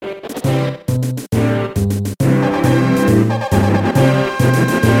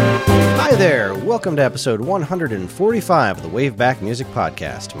welcome to episode 145 of the Waveback Music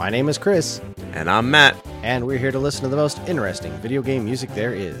Podcast. My name is Chris. And I'm Matt. And we're here to listen to the most interesting video game music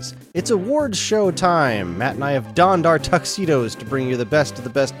there is. It's awards show time. Matt and I have donned our tuxedos to bring you the best of the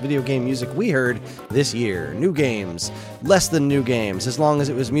best video game music we heard this year. New games, less than new games. As long as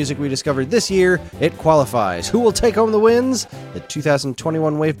it was music we discovered this year, it qualifies. Who will take home the wins? The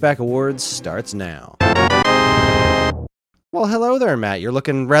 2021 Waveback Awards starts now. Well, hello there, Matt. You're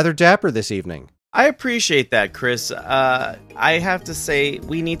looking rather dapper this evening. I appreciate that, Chris. I have to say,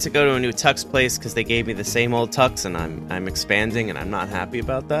 we need to go to a new tux place because they gave me the same old tux, and I'm expanding, and I'm not happy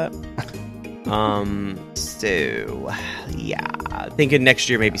about that. So, yeah. Thinking next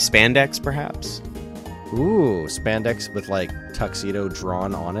year maybe spandex, perhaps. Ooh, spandex with, like, tuxedo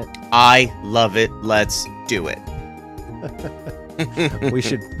drawn on it. I love it. Let's do it.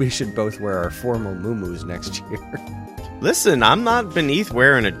 we should both wear our formal muumuus next year. Listen, I'm not beneath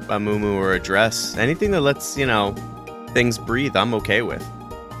wearing a muumuu or a dress. Anything that lets, things breathe, I'm okay with.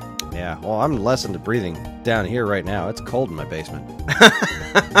 Yeah, well, I'm less into breathing down here right now. It's cold in my basement.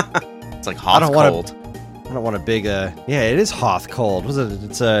 It's like hot cold. I don't want a big, yeah, it is hot cold.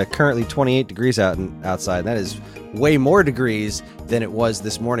 It's currently 28 degrees outside. That is way more degrees than it was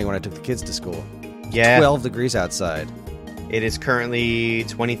this morning when I took the kids to school. Yeah. 12 degrees outside. It is currently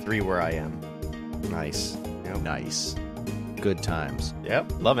 23 where I am. Nice. Yep. Nice. Good times.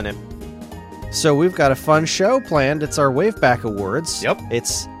 Yep, loving it. So we've got a fun show planned. It's our Waveback Awards. Yep.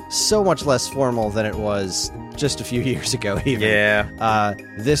 It's so much less formal than it was just a few years ago, even. Yeah.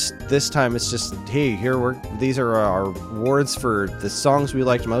 This time it's just, hey, these are our awards for the songs we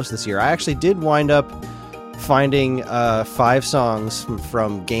liked most this year. I actually did wind up finding 5 songs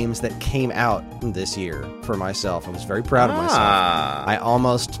from games that came out this year for myself. I was very proud of myself. I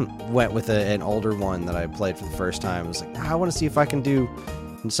almost went with an older one that I played for the first time. I was like, I want to see if I can do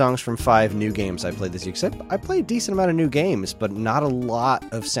songs from 5 new games I played this year. Because I played a decent amount of new games, but not a lot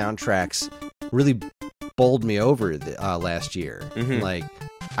of soundtracks really bowled me over last year. Mm-hmm. Like,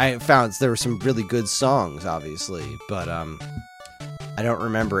 I found there were some really good songs, obviously, but I don't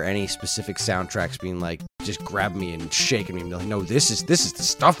remember any specific soundtracks being like, just grab me and shaking me and be like, no, this is the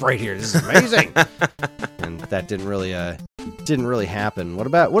stuff right here. This is amazing. And that didn't really happen. What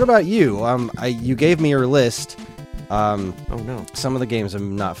about you? You gave me your list. Oh no. Some of the games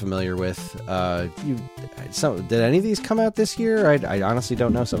I'm not familiar with. Did any of these come out this year? I honestly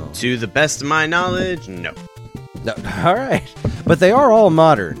don't know some of them. To the best of my knowledge, no. All right. But they are all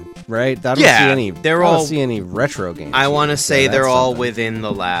modern, right? I don't see any retro games. I want to say they're all within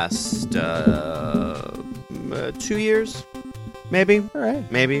the last 2 years, maybe. All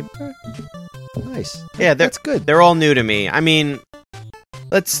right. Maybe. All right. Nice. Yeah, that's good. They're all new to me. I mean,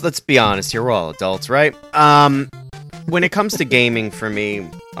 let's be honest here. We're all adults, right? When it comes to gaming, for me,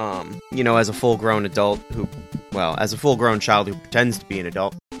 as a full-grown adult as a full-grown child who pretends to be an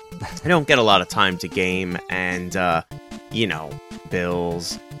adult, I don't get a lot of time to game, and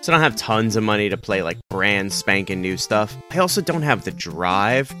bills. So I don't have tons of money to play like brand spanking new stuff. I also don't have the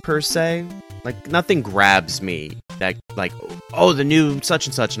drive per se. Like, nothing grabs me that, like, oh, the new such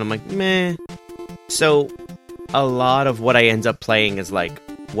and such, and I'm like, meh. So a lot of what I end up playing is like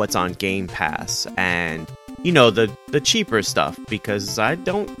what's on Game Pass and the cheaper stuff, because I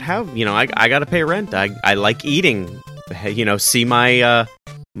don't have, I gotta pay rent. I like eating. See my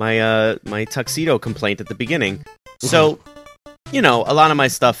my tuxedo complaint at the beginning. So, a lot of my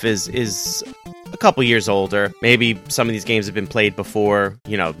stuff is a couple years older. Maybe some of these games have been played before.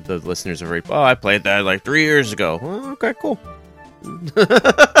 The listeners are I played that like 3 years ago. Well, okay, cool.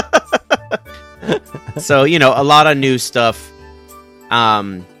 So, a lot of new stuff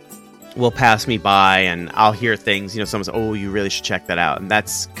will pass me by, and I'll hear things, someone says, oh, you really should check that out. And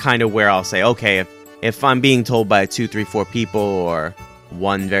that's kind of where I'll say, okay, if I'm being told by 2, 3, 4 people or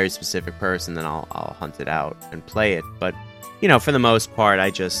one very specific person, then I'll hunt it out and play it. But, for the most part,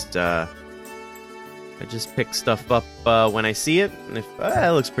 I just pick stuff up when I see it, and if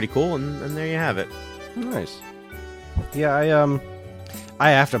it looks pretty cool, and there you have it. Nice. Yeah, I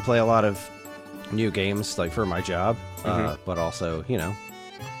have to play a lot of new games, like, for my job, but also,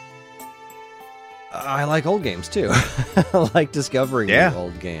 I like old games, too. I like discovering new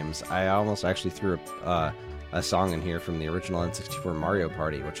old games. I almost actually threw a song in here from the original N64 Mario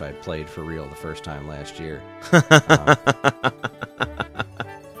Party, which I played for real the first time last year.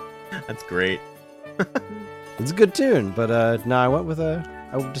 That's great. It's a good tune, but I went with I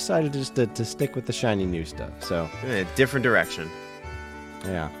decided just to stick with the shiny new stuff. So different direction.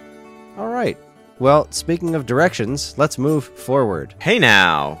 Yeah. All right. Well, speaking of directions, let's move forward. Hey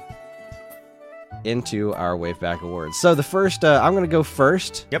now. Into our Waveback Awards. So the first, I'm going to go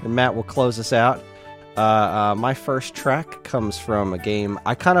first. Yep. And Matt will close us out. My first track comes from a game.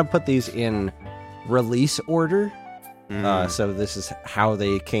 I kind of put these in release order. So this is how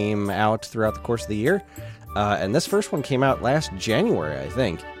they came out throughout the course of the year. And this first one came out last January, I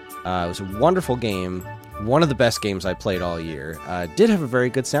think. It was a wonderful game. One of the best games I played all year. Did have a very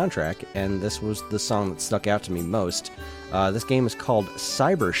good soundtrack, and this was the song that stuck out to me most. This game is called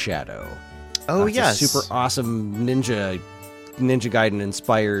Cyber Shadow. Oh, it's yes. a super awesome Ninja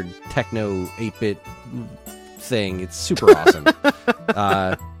Gaiden-inspired techno 8-bit thing. It's super awesome.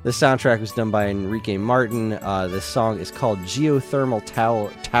 The soundtrack was done by Enrique Martin. This song is called Geothermal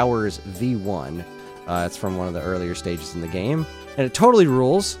Towers V1. It's from one of the earlier stages in the game. And it totally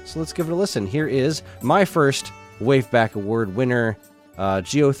rules, so let's give it a listen. Here is my first Waveback Award winner,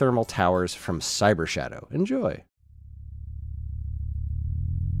 Geothermal Towers from Cyber Shadow. Enjoy.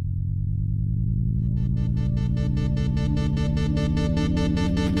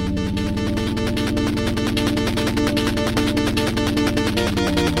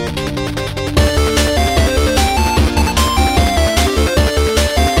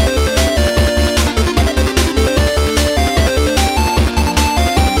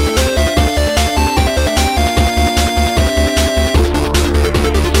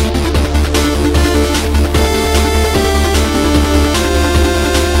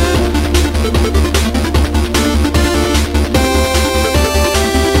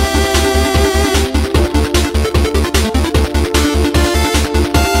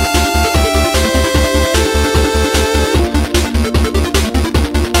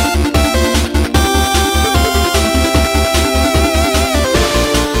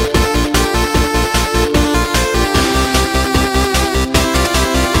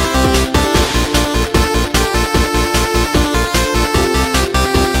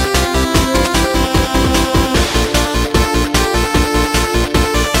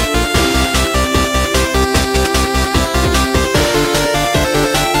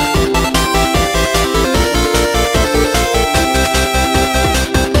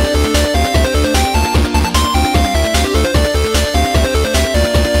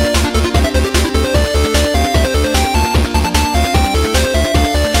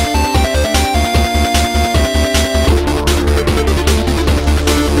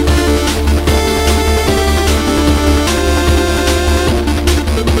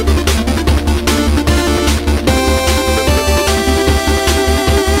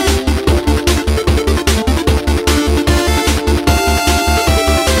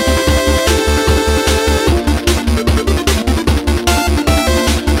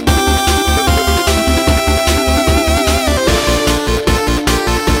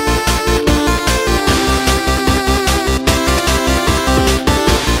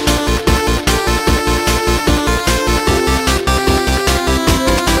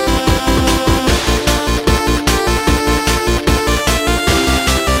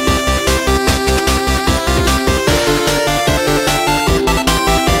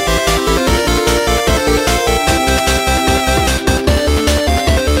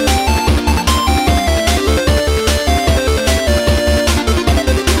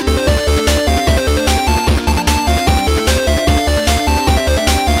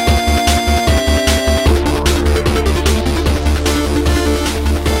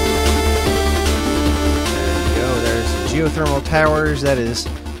 Geothermal Towers. That is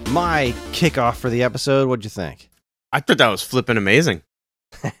my kickoff for the episode. What'd you think? I thought that was flipping amazing.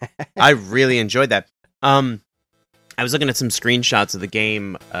 I really enjoyed that. I was looking at some screenshots of the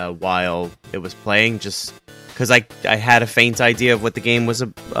game while it was playing, just because I had a faint idea of what the game was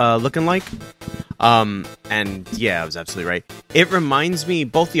looking like. And yeah, I was absolutely right. It reminds me,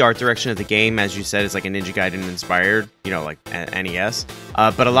 both the art direction of the game, as you said, is like a Ninja Gaiden inspired, like NES.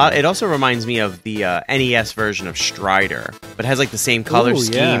 But it also reminds me of the NES version of Strider, but has like the same color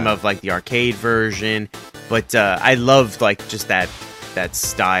scheme of like the arcade version. But I loved like just that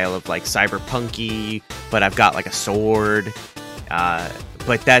style of like cyberpunky, but I've got like a sword.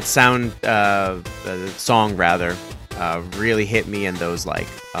 But that song really hit me in those like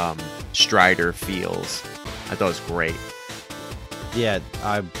Strider feels. I thought it was great. Yeah,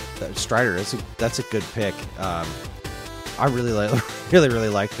 Strider. That's a good pick. I really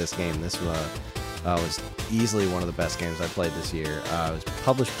like this game. This was easily one of the best games I played this year. It was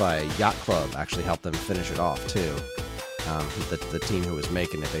published by Yacht Club. Actually, helped them finish it off too. The team who was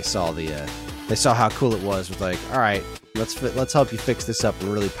making it, they saw how cool it was. With like, all right, let's help you fix this up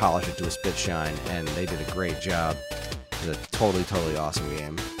and really polish it to a spit shine. And they did a great job. It's a totally awesome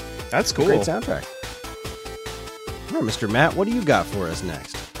game. That's cool. Great soundtrack. All right, Mr. Matt, what do you got for us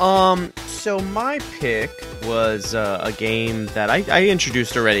next? So my pick was a game that I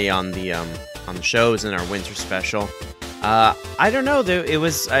introduced already on the on the shows in our winter special. I don't know. It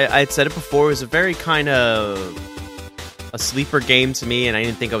was. I had said it before. It was a very kind of a sleeper game to me, and I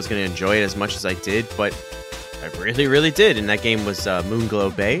didn't think I was going to enjoy it as much as I did, but I really, really did. And that game was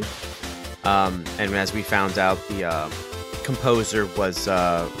Moonglow Bay. And as we found out, the composer was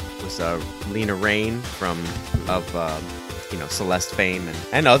Lena Raine of Celeste fame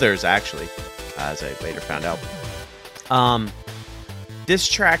and others, actually, as I later found out. This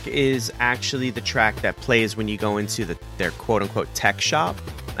track is actually the track that plays when you go into their quote-unquote tech shop,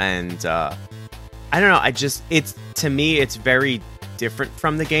 and I don't know, to me, it's very different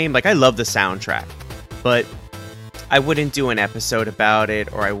from the game. Like, I love the soundtrack, but I wouldn't do an episode about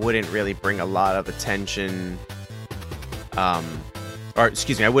it, or I wouldn't really bring a lot of attention, I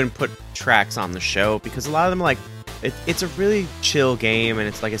wouldn't put tracks on the show, because a lot of them, like, it's a really chill game, and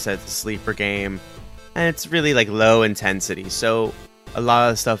it's, like I said, it's a sleeper game, and it's really, like, low intensity, so a lot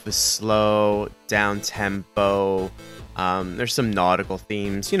of the stuff is slow, down-tempo. There's some nautical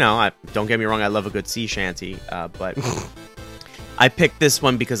themes. Don't get me wrong, I love a good sea shanty, but I picked this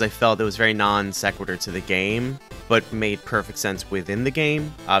one because I felt it was very non-sequitur to the game, but made perfect sense within the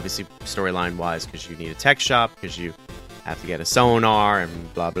game. Obviously, storyline-wise, because you need a tech shop, because you have to get a sonar,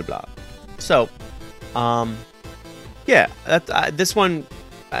 and blah, blah, blah. So, this one,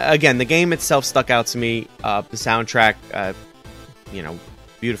 again, the game itself stuck out to me. The soundtrack,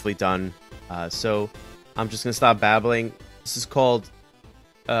 beautifully done. So I'm just gonna stop babbling. This is called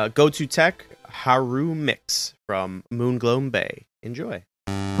Go To Tech Haru Mix from Moonglow Bay. Enjoy.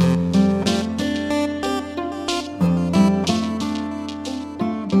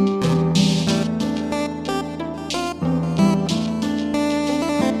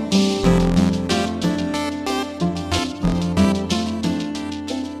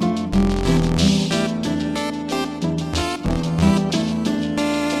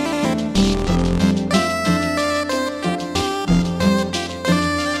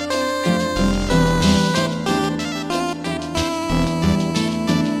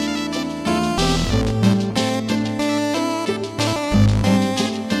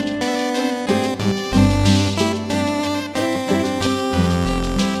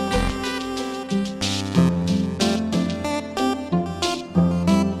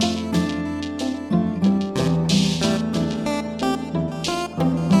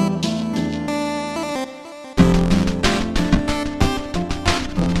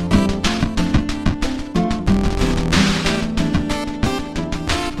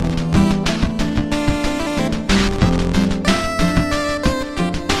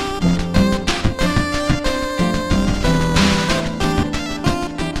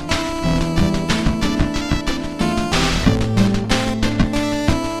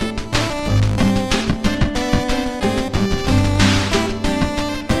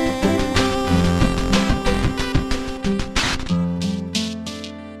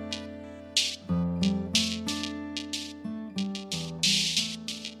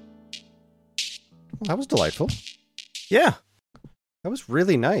 That was delightful. Yeah. That was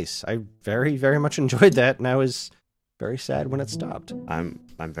really nice. I very, very much enjoyed that, and I was very sad when it stopped. I'm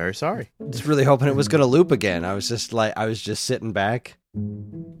very sorry. Just really hoping it was going to loop again. I was just sitting back,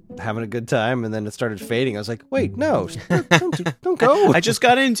 having a good time, and then it started fading. I was like, wait, no, don't go. I just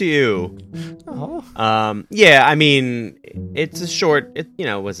got into you. Oh. Yeah, I mean, it's a short,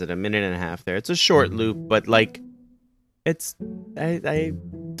 was it a minute and a half there? It's a short loop, but like, it's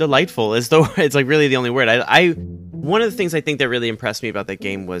delightful. It's like really the only word. One of the things I think that really impressed me about that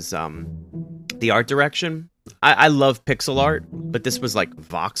game was the art direction. I love pixel art, but this was like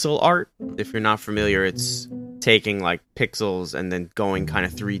voxel art. If you're not familiar, it's taking like pixels and then going kind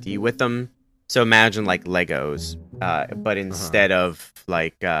of 3D with them. So imagine like Legos, but instead of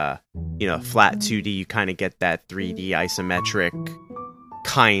like flat 2D, you kind of get that 3D isometric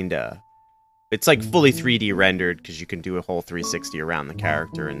kinda. It's like fully 3D rendered because you can do a whole 360 around the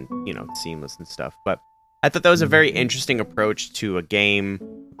character and it's seamless and stuff. But I thought that was a very interesting approach to a game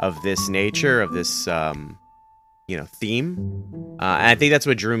of this nature, of this theme. And I think that's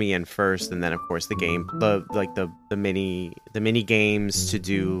what drew me in first, and then of course the game, the mini games to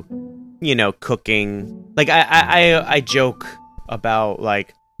do, cooking. Like I joke about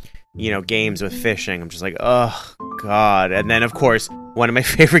like games with fishing. I'm just like, oh god. And then of course one of my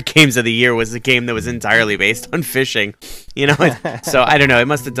favorite games of the year was a game that was entirely based on fishing. So I don't know. It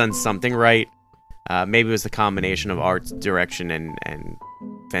must have done something right. Maybe it was the combination of art direction and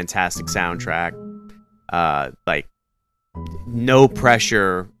fantastic soundtrack. Like no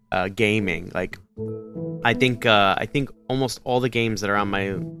pressure gaming. Like I think almost all the games that are on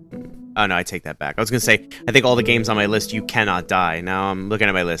my Oh no, I take that back. I was gonna say I think all the games on my list you cannot die. Now I'm looking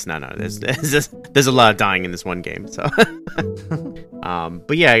at my list. No, there's a lot of dying in this one game. So,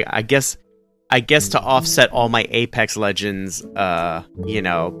 but yeah, I guess to offset all my Apex Legends, PvP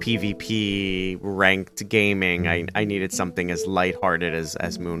ranked gaming, I needed something as lighthearted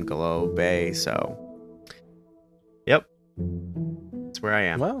as Moonglow Bay. So, yep, that's where I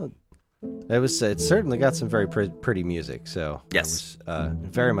am. Well, it certainly got some very pretty music. So yes,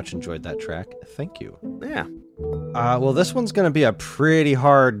 very much enjoyed that track. Thank you. Yeah. Well, this one's gonna be a pretty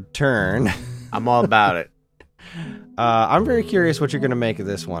hard turn. I'm all about it. I'm very curious what you're going to make of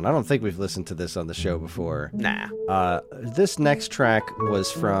this one. I don't think we've listened to this on the show before. Nah. This next track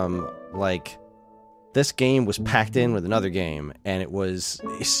was from, this game was packed in with another game, and it was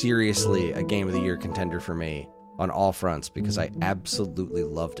seriously a Game of the Year contender for me on all fronts because I absolutely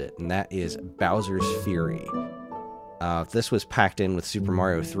loved it, and that is Bowser's Fury. This was packed in with Super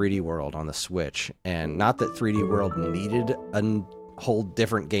Mario 3D World on the Switch, and not that 3D World needed a whole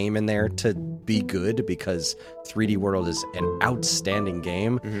different game in there to be good, because 3D World is an outstanding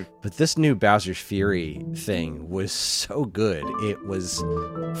game, but this new Bowser's Fury thing was so good. It was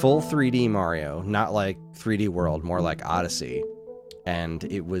full 3D Mario, not like 3D World, more like Odyssey, and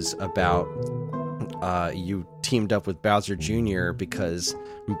it was about you teamed up with Bowser Jr. because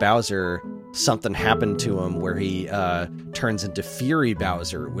Bowser, something happened to him where he turns into Fury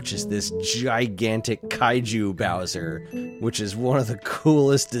Bowser, which is this gigantic kaiju Bowser, which is one of the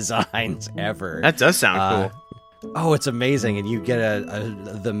coolest designs ever. That does sound cool. Oh, it's amazing. And you get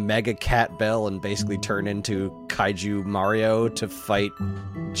the Mega Cat Bell and basically turn into Kaiju Mario to fight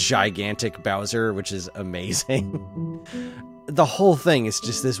gigantic Bowser, which is amazing. The whole thing is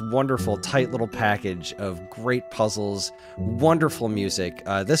just this wonderful, tight little package of great puzzles, wonderful music.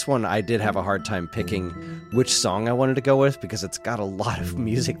 This one, I did have a hard time picking which song I wanted to go with because it's got a lot of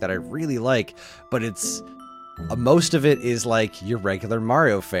music that I really like, but most of it is like your regular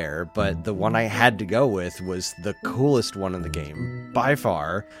Mario fare, but the one I had to go with was the coolest one in the game, by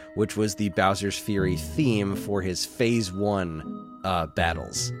far, which was the Bowser's Fury theme for his Phase 1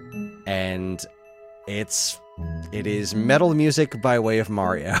 battles. And it is metal music by way of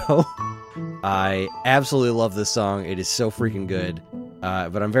Mario. I absolutely love this song. It is so freaking good.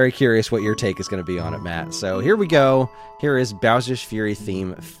 But I'm very curious what your take is going to be on it, Matt. So here we go. Here is Bowser's Fury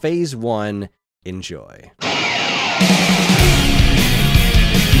theme, Phase 1. Enjoy.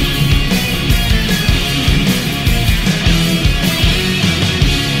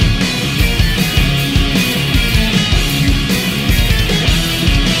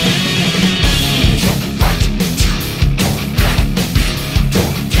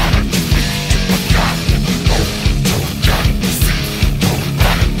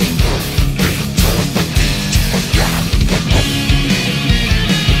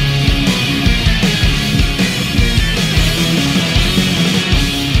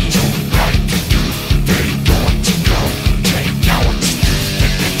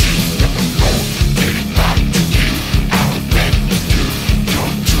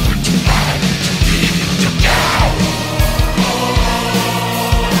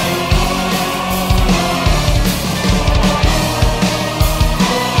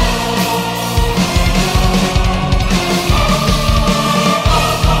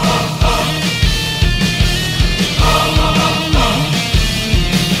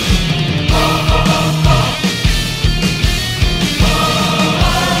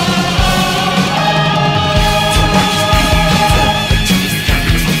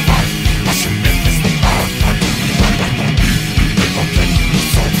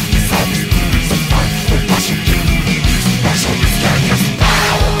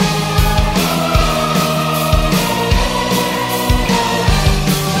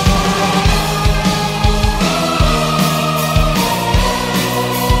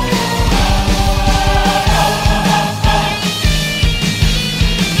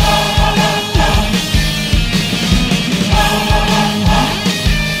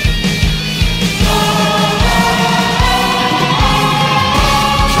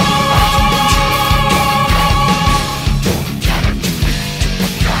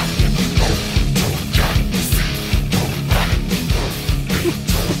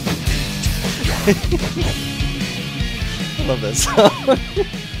 I love that song.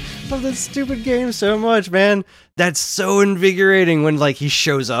 I love that stupid game so much, man. That's so invigorating when he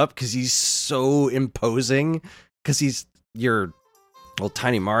shows up because he's so imposing. Because he's your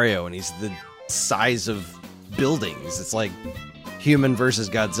tiny Mario and he's the size of buildings. It's like human versus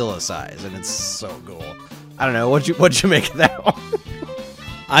Godzilla size, and it's so cool. I don't know, what'd you make of that one?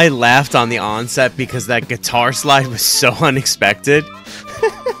 I laughed on the onset because that guitar slide was so unexpected.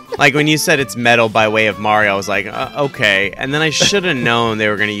 Like, when you said it's metal by way of Mario, I was like, okay. And then I should have known they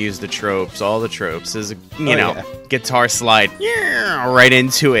were going to use the tropes, all the tropes. There's, guitar slide right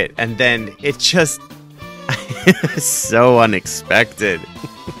into it. And then it just... so unexpected.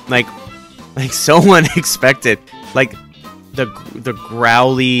 Like so unexpected. Like, the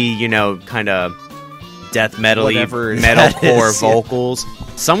growly, kind of death metal-y metalcore vocals.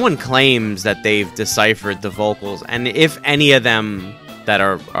 Yeah. Someone claims that they've deciphered the vocals, and if any of them that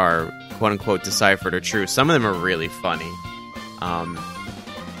are quote unquote deciphered are true, some of them are really funny.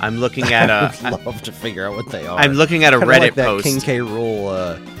 I'm looking at I would love to figure out what they are. I'm looking at a Kinda Reddit like that post. King K.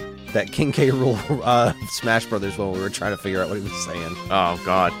 Rool Smash Brothers one. We were trying to figure out what he was saying. Oh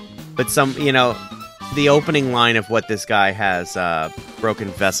God! But the opening line of what this guy has, Broken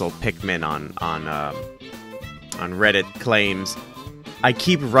Vessel Pikmin on Reddit claims, "I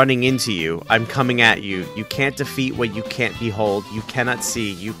keep running into you. I'm coming at you. You can't defeat what you can't behold. You cannot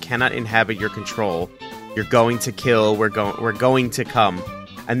see. You cannot inhabit your control. You're going to kill. We're going to come."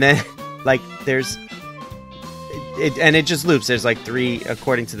 And then, there's... it just loops. There's,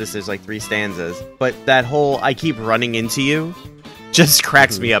 according to this, there's, 3 stanzas. But that whole, "I keep running into you," just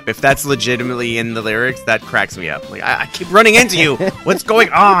cracks me up. If that's legitimately in the lyrics, that cracks me up. Like, I keep running into you. What's going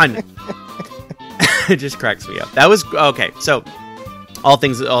on? It just cracks me up. That was... Okay, so... All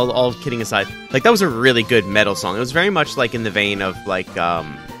kidding aside, that was a really good metal song. It was very much in the vein of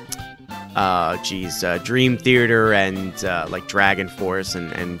Dream Theater and Dragon Force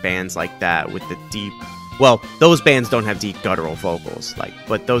and bands like that with the deep. Well, those bands don't have deep guttural vocals,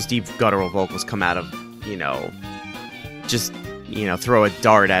 but those deep guttural vocals come out of throw a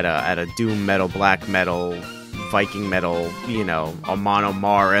dart at a doom metal, black metal, Viking metal, Amon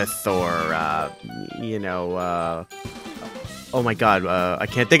Amarth or oh my God, I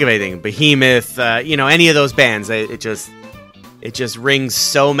can't think of anything. Behemoth, any of those bands. It just rings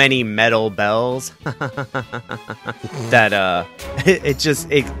so many metal bells that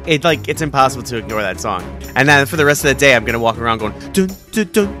it's impossible to ignore that song. And then for the rest of the day, I'm gonna walk around going dun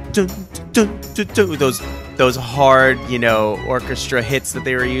dun dun dun dun dun dun, those hard orchestra hits that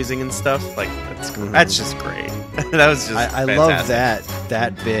they were using and stuff. That's just great. That was just I love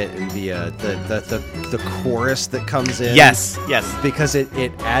that bit and the chorus that comes in. Yes. Because it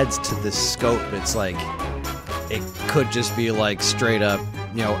adds to the scope. It's it could just be straight up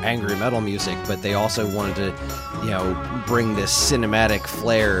angry metal music, but they also wanted to bring this cinematic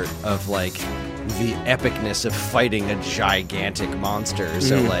flair of the epicness of fighting a gigantic monster.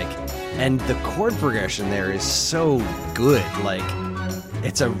 So and the chord progression there is so good.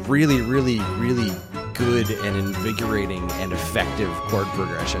 It's a really, really, really good and invigorating and effective chord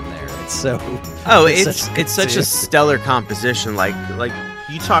progression there. It's so... Oh, it's such a stellar composition.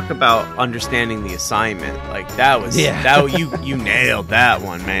 You talk about understanding the assignment. You nailed that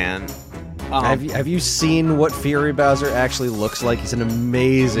one, man. Have you seen what Fury Bowser actually looks like? He's an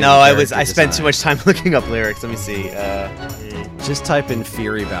amazing... No, I spent too much time looking up lyrics. Let me see. Just type in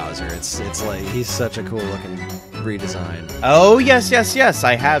Fury Bowser. It's he's such a cool looking redesign. Oh yes,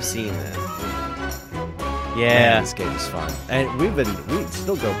 I have seen this. Yeah, man, this game is fun, and we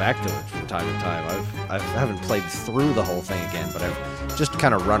still go back to it from time to time. I haven't played through the whole thing again, but I've just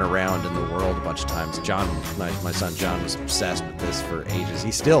kind of run around in the world a bunch of times. John, my son John, was obsessed with this for ages.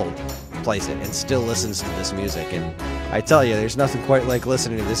 He still plays it and still listens to this music, and I tell you, there's nothing quite like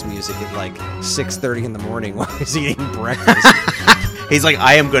listening to this music at 6:30 in the morning while he's eating breakfast. He's like,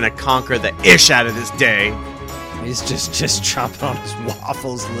 I am gonna conquer the ish out of this day. He's just chomping on his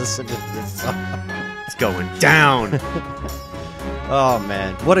waffles, listening to this song. It's going down. Oh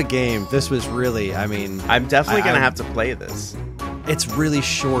man, what a game! This was really, I'm definitely gonna have to play this. It's really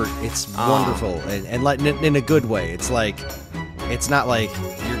short. It's wonderful, and in a good way. It's it's not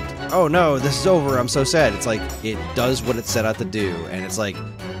you're, oh no, this is over, I'm so sad. It's it does what it set out to do, and it's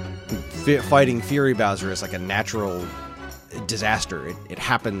fighting Fury Bowser is a natural disaster. It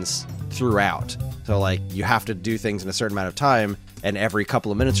happens throughout. So you have to do things in a certain amount of time, and every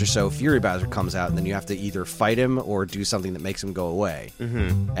couple of minutes or so, Fury Bowser comes out, and then you have to either fight him or do something that makes him go away.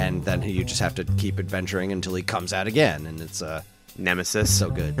 Mm-hmm. And then you just have to keep adventuring until he comes out again, and it's Nemesis. So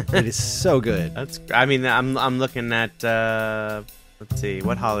good. It is so good. I'm looking at let's see,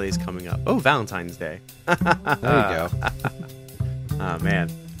 what holiday's coming up? Oh, Valentine's Day. There you go. Oh man.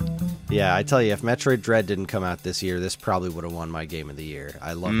 Yeah, I tell you, if Metroid Dread didn't come out this year, this probably would have won my Game of the Year.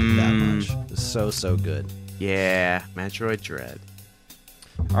 I love it that much. It's so good. Yeah, Metroid Dread.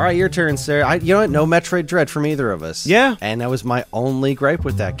 All right, your turn, sir. You know what? No Metroid Dread from either of us. Yeah. And that was my only gripe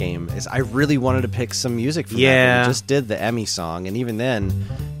with that game, is I really wanted to pick some music from that. Yeah. We just did the Emmy song, and even then,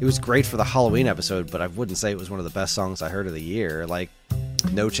 it was great for the Halloween episode, but I wouldn't say it was one of the best songs I heard of the year.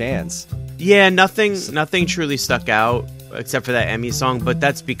 no chance. Yeah, nothing truly stuck out except for that Emmy song, but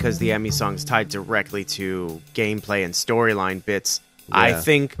that's because the Emmy song's tied directly to gameplay and storyline bits. Yeah. I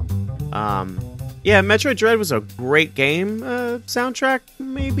think, Metroid Dread was a great game. Soundtrack,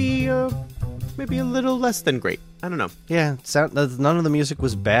 maybe a little less than great. I don't know. Yeah, none of the music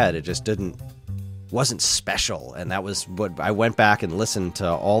was bad. It just wasn't special, and that was what I went back and listened to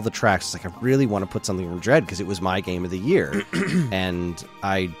all the tracks. It's like, I really want to put something from Dread because it was my game of the year. And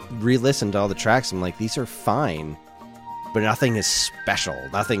I re-listened to all the tracks. I'm like, these are fine, but nothing is special.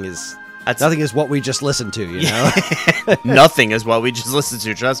 Nothing is what we just listened to, you know? Nothing is what we just listened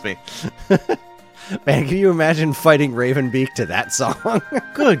to, trust me. Man, can you imagine fighting Ravenbeak to that song?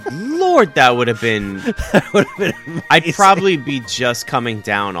 Good lord, that would have been... That would have been amazing. I'd probably be just coming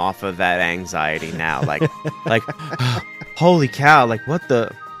down off of that anxiety now. Like, holy cow, like, what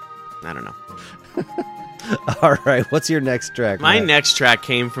the... I don't know. All right, what's your next track? My Matt? next track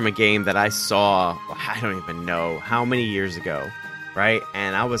came from a game that I saw, I don't even know how many years ago, right?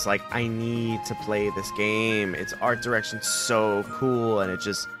 And I was like, I need to play this game. Its art direction's so cool, and it's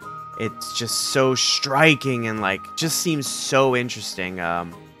just so striking and like just seems so interesting.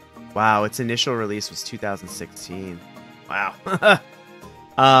 Wow, its initial release was 2016. Wow.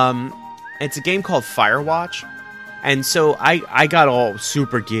 It's a game called Firewatch, and so I got all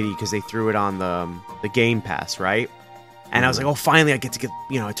super giddy because they threw it on the Game Pass, right? And I was like, oh, finally I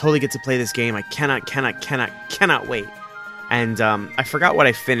totally get to play this game. I cannot wait. And I forgot what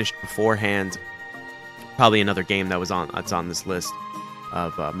I finished beforehand. Probably another game that's on this list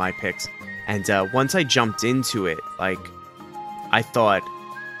of my picks. And once I jumped into it, like, I thought,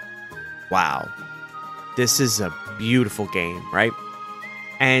 wow, this is a beautiful game, right?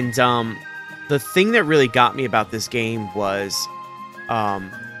 And the thing that really got me about this game was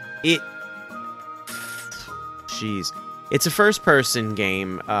it's a first-person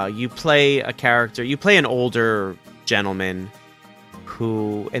game. You play a character, you play an older gentleman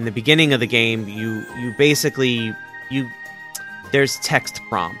who, in the beginning of the game, you basically there's text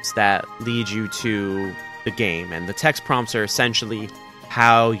prompts that lead you to the game, and the text prompts are essentially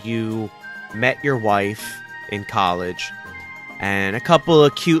how you met your wife in college, and a couple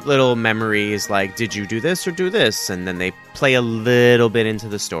of cute little memories like, did you do this or do this? And then they play a little bit into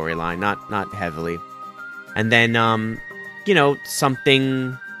the storyline, not heavily. And then,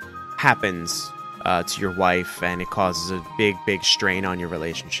 something happens to your wife, and it causes a big strain on your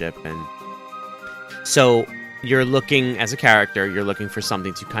relationship. And so you're looking, as a character, you're looking for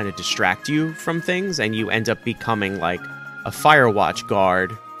something to kind of distract you from things, and you end up becoming like a Firewatch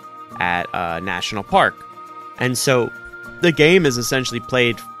guard at a national park. And so the game is essentially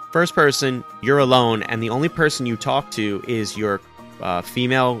played first person, you're alone, and the only person you talk to is your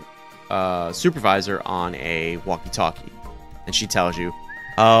female supervisor on a walkie-talkie. And she tells you,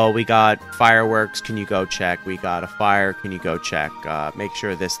 oh, we got fireworks, can you go check? We got a fire, can you go check? Make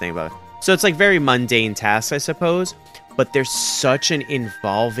sure this thing... So it's like very mundane tasks, I suppose, but there's such an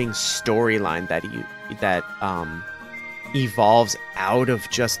involving storyline that evolves out of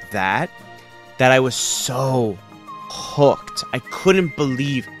just that I was so hooked. I couldn't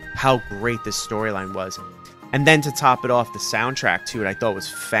believe how great this storyline was. And then to top it off, the soundtrack to it, I thought was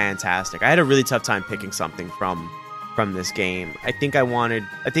fantastic. I had a really tough time picking something from this game. I think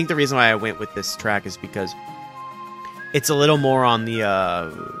the reason why I went with this track is because it's a little more on the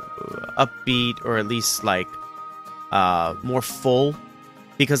upbeat, or at least like more full,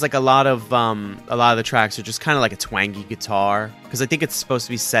 because like a lot of the tracks are just kind of like a twangy guitar, because I think it's supposed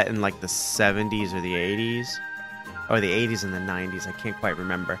to be set in like the 70s or the 80s, or the 80s and the 90s. I can't quite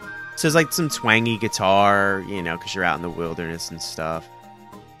remember. So there's like some twangy guitar, because you're out in the wilderness and stuff.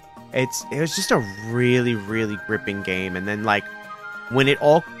 It was just a really, really gripping game. And then like when it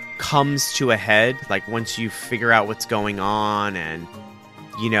all comes to a head, like once you figure out what's going on and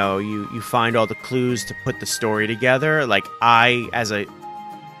you find all the clues to put the story together, like I as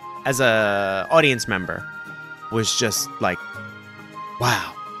a audience member was just like,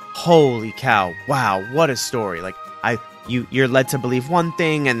 wow, holy cow, wow, what a story. Like you're led to believe one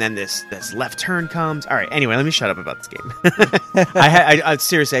thing, and then this left turn comes. All right, anyway, let me shut up about this game. I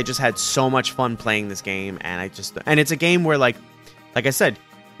seriously, I just had so much fun playing this game, and it's a game where like I said,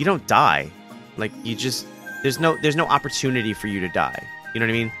 you don't die. Like there's no opportunity for you to die. You know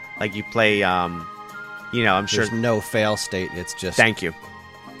what I mean? Like you play, I'm sure there's no fail state. It's just thank you,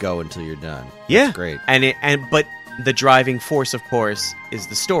 go until you're done. Yeah, that's great. But the driving force, of course, is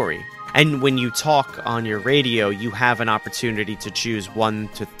the story. And when you talk on your radio, you have an opportunity to choose one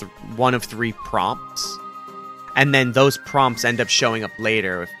of three prompts, and then those prompts end up showing up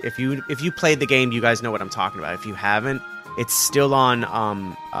later. If you played the game, you guys know what I'm talking about. If you haven't, It's still on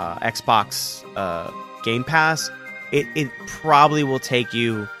Xbox Game Pass. It probably will take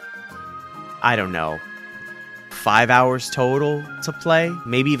you, I don't know, 5 hours total to play,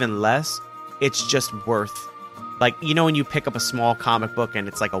 maybe even less. It's just worth, like, you know when you pick up a small comic book and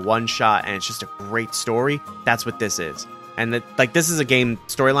it's like a one-shot and it's just a great story? That's what this is. And this is a game,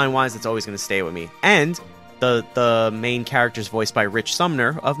 storyline-wise, that's always going to stay with me. And the main character's voiced by Rich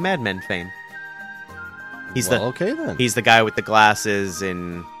Sumner of Mad Men fame. Okay then. He's the guy with the glasses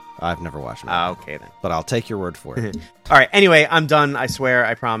in... I've never watched Mad Men. Okay then. But I'll take your word for it. All right, anyway, I'm done, I swear,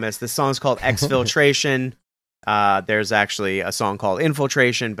 I promise. This song's called Exfiltration. There's actually a song called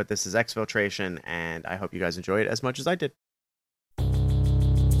Infiltration, but this is Exfiltration, and I hope you guys enjoy it as much as I did.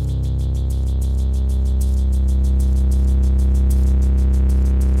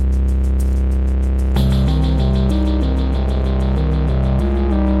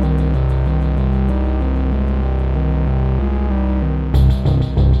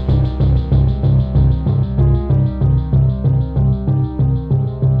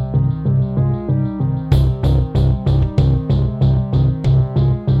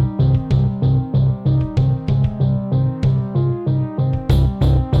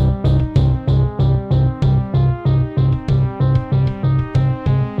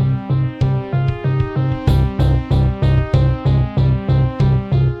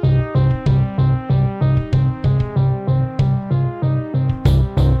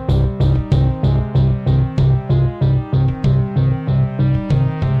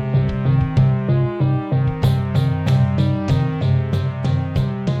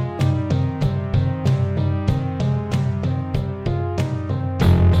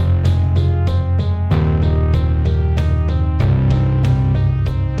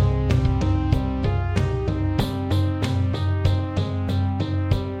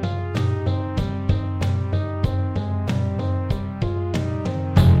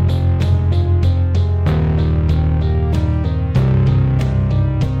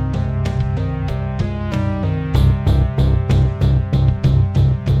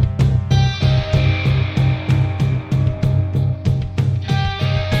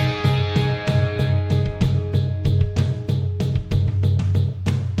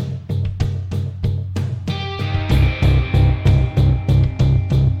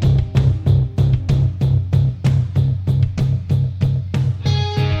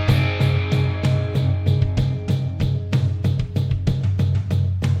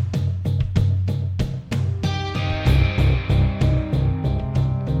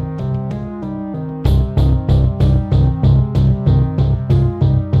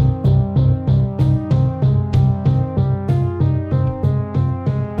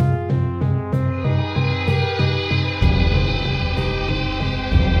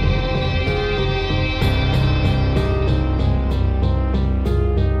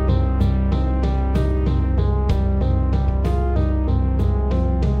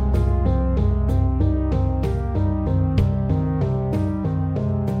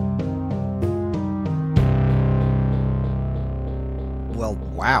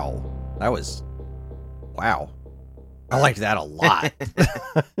 Wow. I liked that a lot.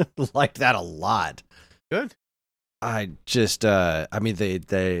 Liked that a lot. Good. I just, I mean,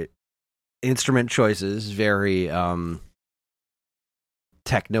 the instrument choices, very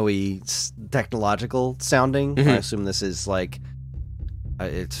technological sounding. Mm-hmm. I assume this is like,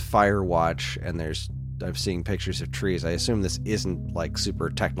 it's Firewatch, and I'm seeing pictures of trees. I assume this isn't like super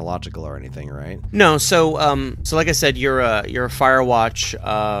technological or anything, right? No, so like I said, you're a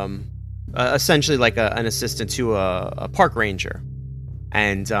Firewatch, essentially like an assistant to a park ranger,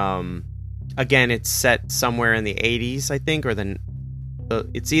 and again, it's set somewhere in the 80s, I think, or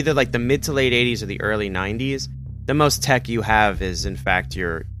it's either like the mid to late 80s or the early 90s. The most tech you have is, in fact,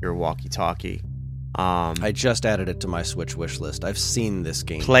 your walkie-talkie. I just added it to my Switch wish list. I've seen this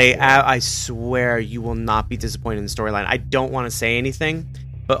game play before. out. I swear you will not be disappointed in the storyline. I don't want to say anything,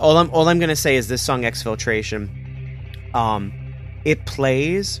 but all I'm gonna say is this song Exfiltration. It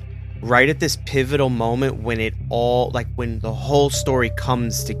plays right at this pivotal moment when when the whole story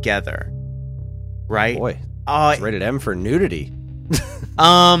comes together. Right? Boy, it's rated M for nudity.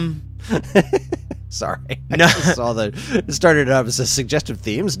 Sorry. No. I saw it started up as a suggestive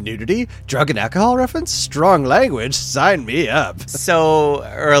themes, nudity, drug and alcohol reference, strong language, sign me up. So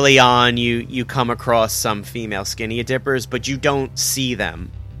early on, you come across some female skinny dippers, but you don't see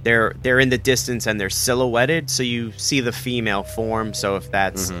them. They're in the distance and they're silhouetted, so you see the female form. So if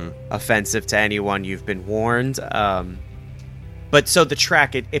that's offensive to anyone, you've been warned. But so the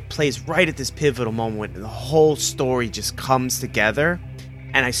track, it plays right at this pivotal moment when the whole story just comes together.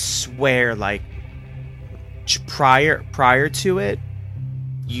 And I swear, like, prior to it,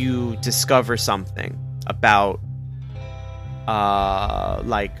 you discover something about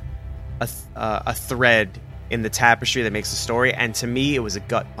like a thread in the tapestry that makes the story, and to me it was a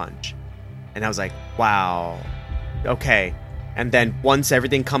gut punch, and I was like, wow, okay. And then once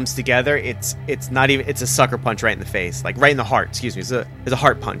everything comes together, it's not even, it's a sucker punch right in the face, like right in the heart, excuse me. It's a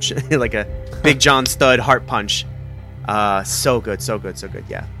heart punch. Like a Big John Studd heart punch. So good.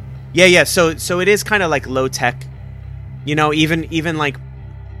 Yeah. So it is kind of like low tech, even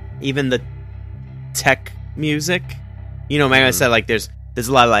the tech music, like I said, like there's a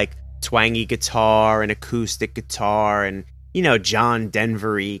lot of like twangy guitar and acoustic guitar and John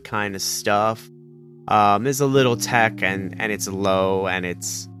Denver-y kind of stuff. There's a little tech and it's low and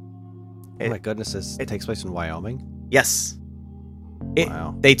oh my goodness, it takes place in Wyoming? Yes.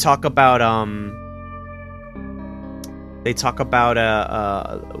 Wow. They talk about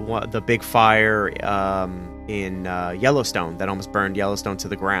the big fire in Yellowstone that almost burned Yellowstone to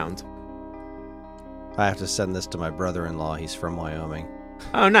the ground. I have to send this to my brother-in-law. He's from Wyoming.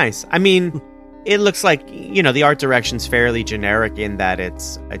 Oh, nice. I mean, it looks like, the art direction's fairly generic in that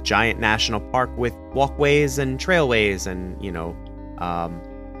it's a giant national park with walkways and trailways and,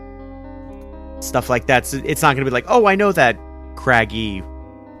 stuff like that. So it's not going to be like, oh, I know that craggy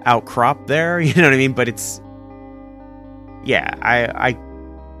outcrop there, you know what I mean? But it's, yeah,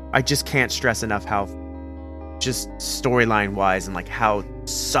 I just can't stress enough how, just storyline-wise and, like, how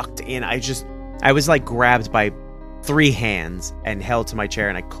sucked in. I was, like, grabbed by 3 hands and held to my chair,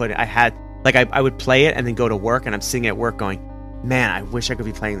 and I would play it and then go to work, and I'm sitting at work going, man, I wish I could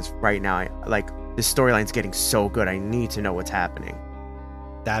be playing this right now. This storyline's getting so good. I need to know what's happening.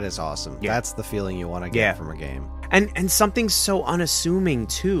 That is awesome. Yeah. That's the feeling you want to get from a game. And something so unassuming,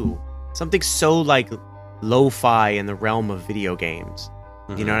 too. Something so, like, lo-fi in the realm of video games.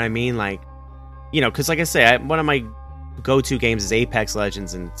 Mm-hmm. You know what I mean? Like, because like I say, one of my go-to games is Apex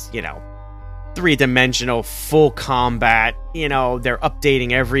Legends, and it's, 3-dimensional, full combat. They're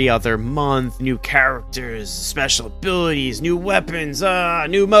updating every other month, new characters, special abilities, new weapons,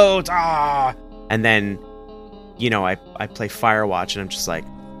 new modes, and then, I play Firewatch, and I'm just like,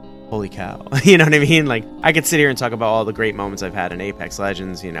 holy cow. You know what I mean? Like, I could sit here and talk about all the great moments I've had in Apex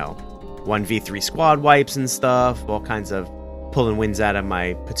Legends, 1v3 squad wipes and stuff, all kinds of pulling wins out of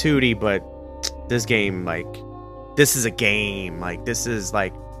my patootie, but this game, like, this is a game. Like, this is,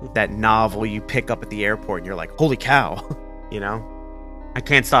 like, that novel you pick up at the airport and you're like, holy cow. I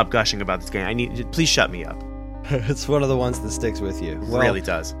can't stop gushing about this game. Please shut me up. It's one of the ones that sticks with you. Well, really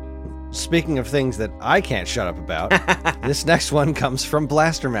does. Speaking of things that I can't shut up about, this next one comes from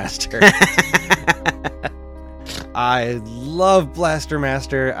Blaster Master. I love Blaster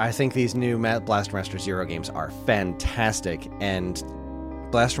Master. I think these new Blaster Master Zero games are fantastic, and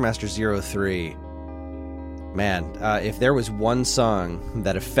Blaster Master Zero 3, man, if there was one song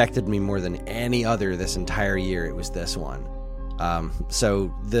that affected me more than any other this entire year, it was this one.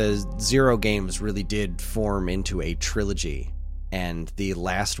 So the Zero games really did form into a trilogy, and the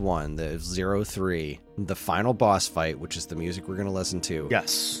last one, the Zero 3, the final boss fight, which is the music we're going to listen to,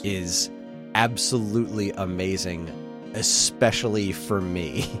 yes, is absolutely amazing, especially for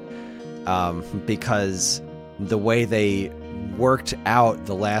me, because the way they worked out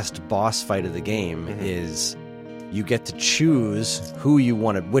the last boss fight of the game is you get to choose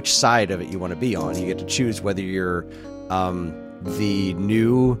which side of it you want to be on. You get to choose whether you're the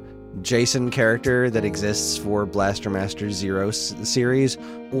new Jason character that exists for Blaster Master Zero series,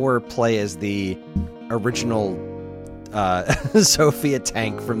 or play as the original Sophia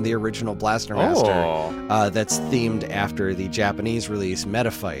tank from the original Blaster Master, that's themed after the Japanese release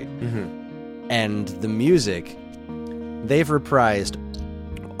Metafight. And the music, they've reprised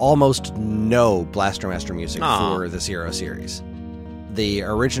almost no Blaster Master music for the Zero series. The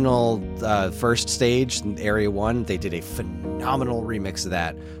original first stage, Area 1, they did a phenomenal remix of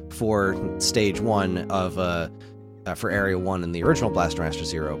that for Stage 1 of for Area 1 in the original Blaster Master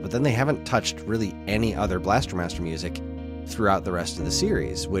Zero, but then they haven't touched really any other Blaster Master music throughout the rest of the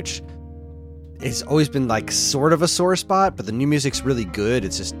series, which has always been like sort of a sore spot, but the new music's really good.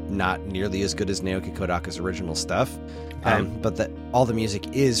 It's just not nearly as good as Naoki Kodaka's original stuff. But all the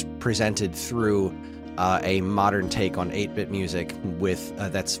music is presented through a modern take on 8-bit music with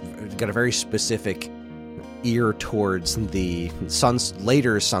that's got a very specific ear towards the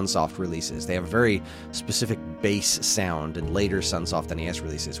later Sunsoft releases. They have a very specific bass sound in later Sunsoft NES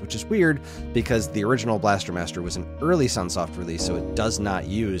releases, which is weird because the original Blaster Master was an early Sunsoft release, so it does not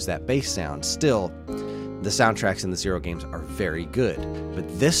use that bass sound. Still, the soundtracks in the Zero games are very good, but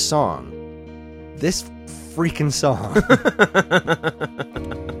this freaking song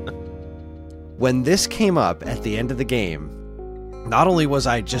when this came up at the end of the game, not only was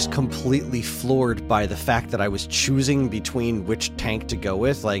I just completely floored by the fact that I was choosing between which tank to go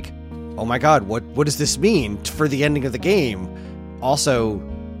with, like, oh my god, what does this mean for the ending of the game? Also,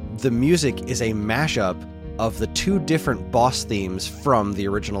 the music is a mashup of the 2 different boss themes from the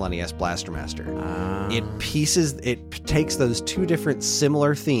original NES Blaster Master. It takes those 2 different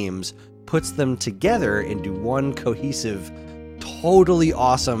similar themes, puts them together into one cohesive, totally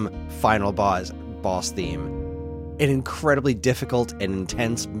awesome final boss theme. An incredibly difficult and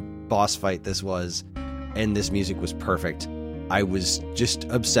intense boss fight this was, and this music was perfect. I was just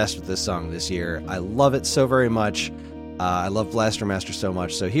obsessed with this song this year. I love it so very much. I love Blaster Master so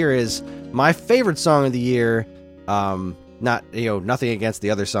much. So here is my favorite song of the year. Not, nothing against the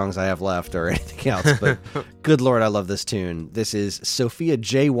other songs I have left or anything else, but good lord, I love this tune. This is Sophia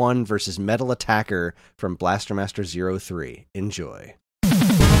J1 versus Metal Attacker from Blaster Master 03. Enjoy.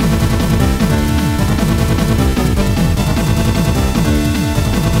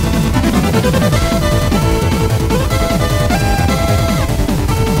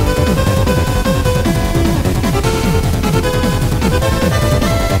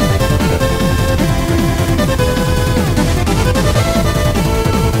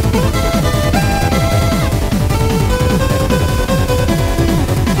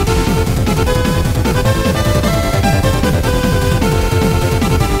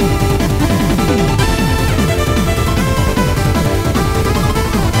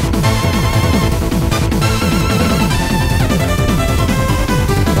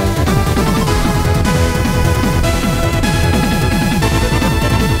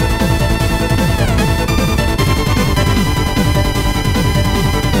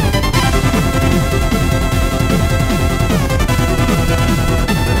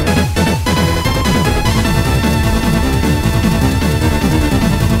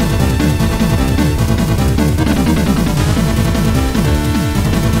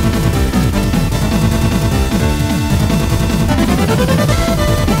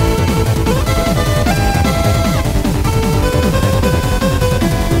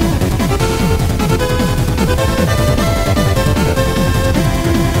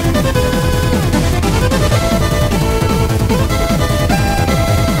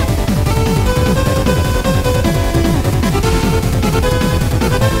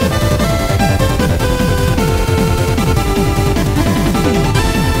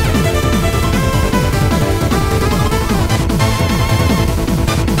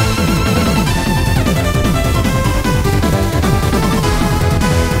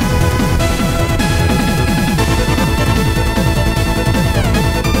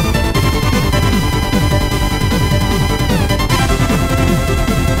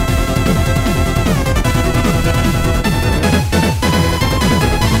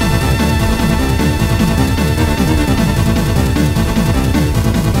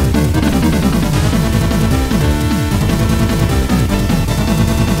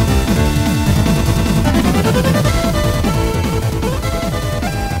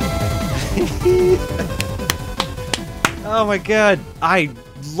 Oh my god, I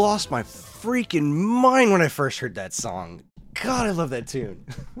lost my freaking mind when I first heard that song. God, I love that tune.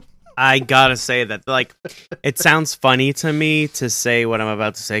 I gotta say that, like, it sounds funny to me to say what I'm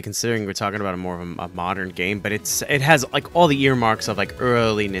about to say, considering we're talking about a modern game, but it has, like, all the earmarks of, like,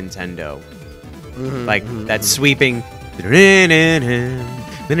 early Nintendo. Like, that sweeping, you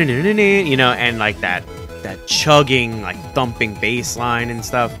know, and, like, that chugging, like, thumping bass line and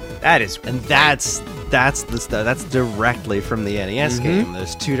stuff. That is And that's the stuff. That's directly from the NES game.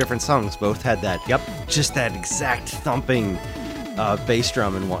 Those 2 different songs both had that. Yep. Just that exact thumping bass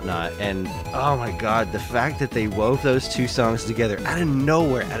drum and whatnot. And oh my god, the fact that they wove those 2 songs together out of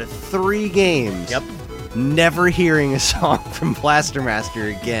nowhere, out of 3 games. Yep. Never hearing a song from Blaster Master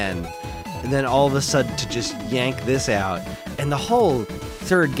again. And then all of a sudden to just yank this out. And the whole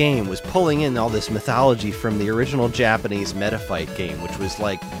 3rd game was pulling in all this mythology from the original Japanese Metafight game, which was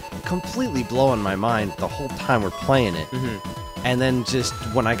like completely blowing my mind the whole time we're playing it. And then just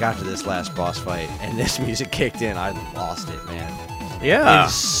when I got to this last boss fight and this music kicked in, I lost it, man. Yeah,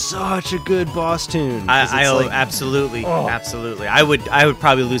 It's such a good boss tune. Absolutely. I would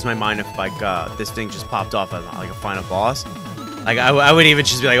probably lose my mind if, like, this thing just popped off as, like, a final boss. Like, I would even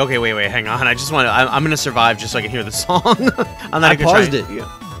just be like, okay, wait, hang on. I just want to. I'm gonna survive just so I can hear the song. I paused it.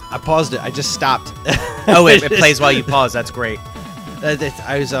 I paused it. I just stopped. Oh wait, it plays while you pause. That's great.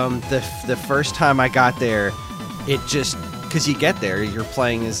 I was the first time I got there, it just because you get there, you're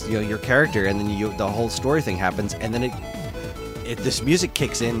playing as your character, and then the whole story thing happens, and then this music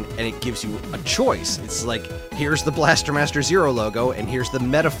kicks in and it gives you a choice. It's like, here's the Blaster Master Zero logo and here's the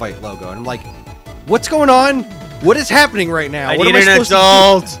Metafight logo, and I'm like, what's going on? What is happening right now? I What need am I an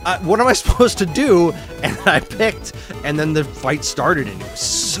supposed adult. what am I supposed to do? And I picked, and then the fight started, and it was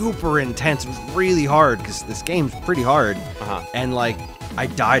super intense. It was really hard because this game's pretty hard. Uh-huh. And like, I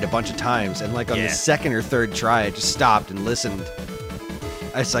died a bunch of times, and like on the second or third try, I just stopped and listened.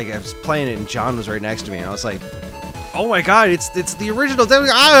 It's like I was playing it, and John was right next to me, and I was like, "Oh my god, it's the original!"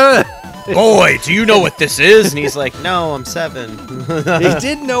 Boy, do you know what this is? And he's like, no, I'm 7. He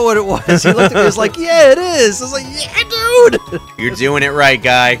didn't know what it was. He looked at me, he was like, "Yeah, it is." I was like, "Yeah, dude." You're doing it right,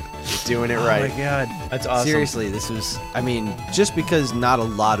 guy. You're doing it right. Oh my god. That's awesome. Seriously, this was, I mean, just because not a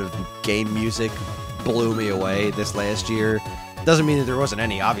lot of game music blew me away this last year, doesn't mean that there wasn't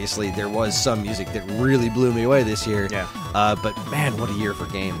any. Obviously, there was some music that really blew me away this year. Yeah. But man, what a year for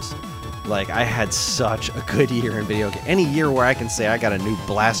games. Like, I had such a good year in video games. Any year where I can say I got a new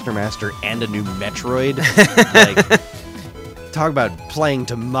Blaster Master and a new Metroid. Like, talk about playing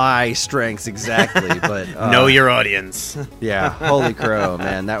to my strengths exactly. But know your audience. yeah, holy crow,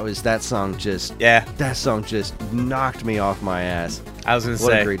 man. That song just knocked me off my ass. I was gonna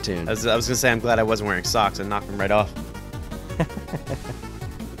What say a great tune. I was gonna say I'm glad I wasn't wearing socks and knocked them right off.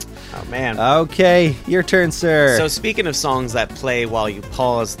 Oh man. Okay, your turn, sir. So speaking of songs that play while you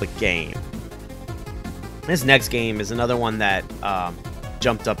pause the game, this next game is another one that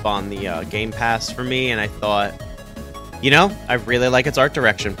jumped up on the Game Pass for me, and I thought, I really like its art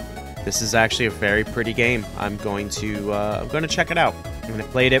direction. This is actually a very pretty game. I'm going to check it out. And I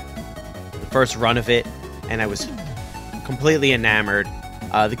played it, the first run of it, and I was completely enamored.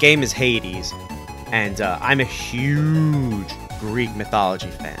 The game is Hades, and I'm a huge Greek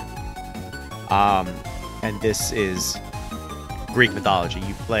mythology fan. And this is Greek mythology.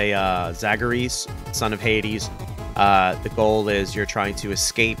 You play Zagreus, son of Hades. The goal is you're trying to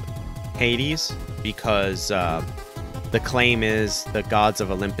escape Hades because the claim is the gods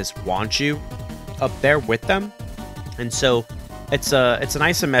of Olympus want you up there with them. And so it's an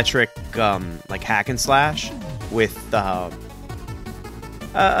isometric like hack and slash with a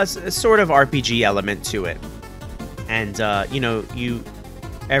sort of RPG element to it. And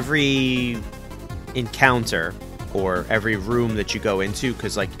every encounter or every room that you go into,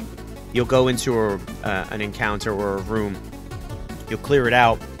 because like you'll go into an encounter or a room, you'll clear it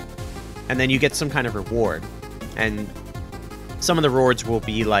out, and then you get some kind of reward. And some of the rewards will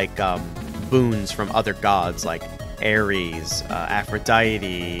be like boons from other gods like Ares,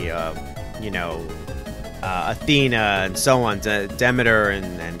 Aphrodite, Athena, and so on, Demeter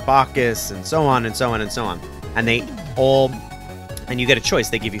and Bacchus, and so on and so on and so on. And they all, and you get a choice.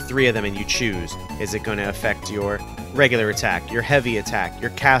 They give you 3 of them, and you choose. Is it going to affect your regular attack, your heavy attack, your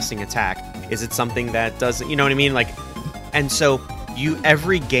casting attack? Is it something that doesn't, you know what I mean? Like, and so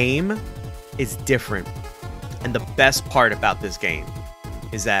every game is different. And the best part about this game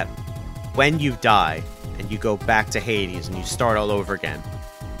is that when you die and you go back to Hades and you start all over again,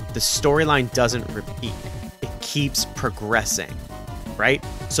 the storyline doesn't repeat. It keeps progressing, right?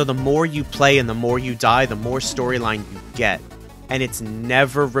 So the more you play and the more you die, the more storyline you get. And it's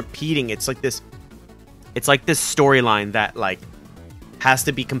never repeating. It's like this storyline that like has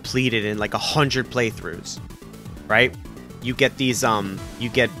to be completed in like 100 playthroughs, right? You get these you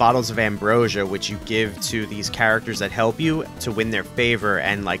get bottles of ambrosia, which you give to these characters that help you to win their favor,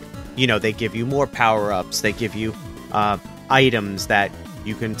 and like, they give you more power-ups, they give you items that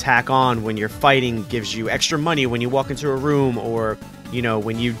you can tack on when you're fighting, gives you extra money when you walk into a room, or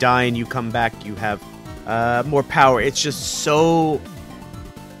when you die and you come back, you have more power. It's just so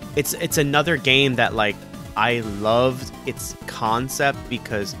it's another game that like I loved its concept,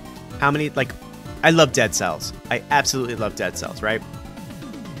 because I love Dead Cells. I absolutely love Dead Cells, right?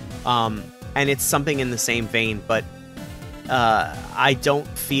 And it's something in the same vein, but I don't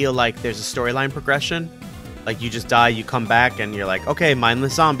feel like there's a storyline progression. Like, you just die, you come back, and you're like, okay,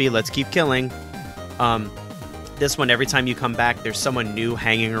 mindless zombie, let's keep killing. This one, every time you come back, there's someone new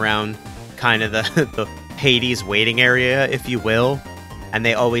hanging around kind of the Hades waiting area, if you will. And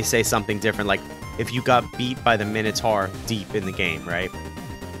they always say something different. Like, if you got beat by the Minotaur deep in the game, right?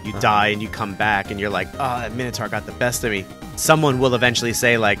 You die and you come back and you're like, oh, that Minotaur got the best of me. Someone will eventually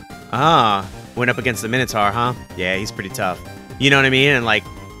say like, went up against the Minotaur, huh? Yeah, he's pretty tough. You know what I mean? And like,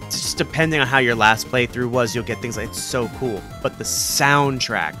 just depending on how your last playthrough was, you'll get things like, it's so cool. But the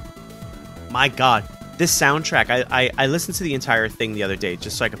soundtrack, my God, this soundtrack, I listened to the entire thing the other day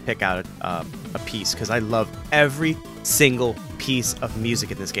just so I could pick out a piece, because I love every single piece of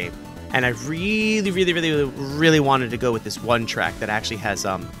music in this game. And I really, really, really, really wanted to go with this one track that actually has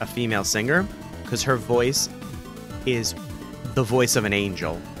a female singer, because her voice is the voice of an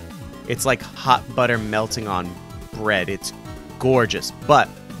angel. It's like hot butter melting on bread. It's gorgeous. But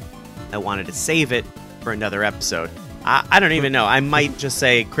I wanted to save it for another episode. I don't even know. I might just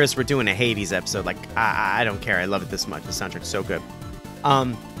say, Chris, we're doing a Hades episode. Like, I don't care. I love it this much. The soundtrack's so good.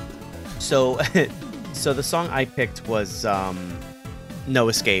 So the song I picked was No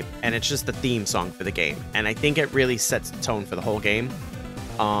Escape, and it's just the theme song for the game. And I think it really sets the tone for the whole game.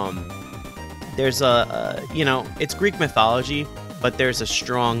 There's it's Greek mythology, but there's a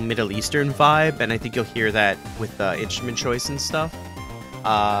strong Middle Eastern vibe, and I think you'll hear that with the instrument choice and stuff.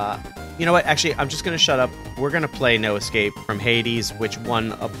 You know what? Actually, I'm just going to shut up. We're going to play No Escape from Hades, which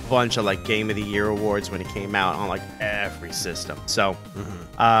won a bunch of like Game of the Year awards when it came out on like every system. So,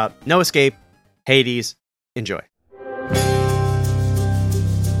 No Escape, Hades, enjoy.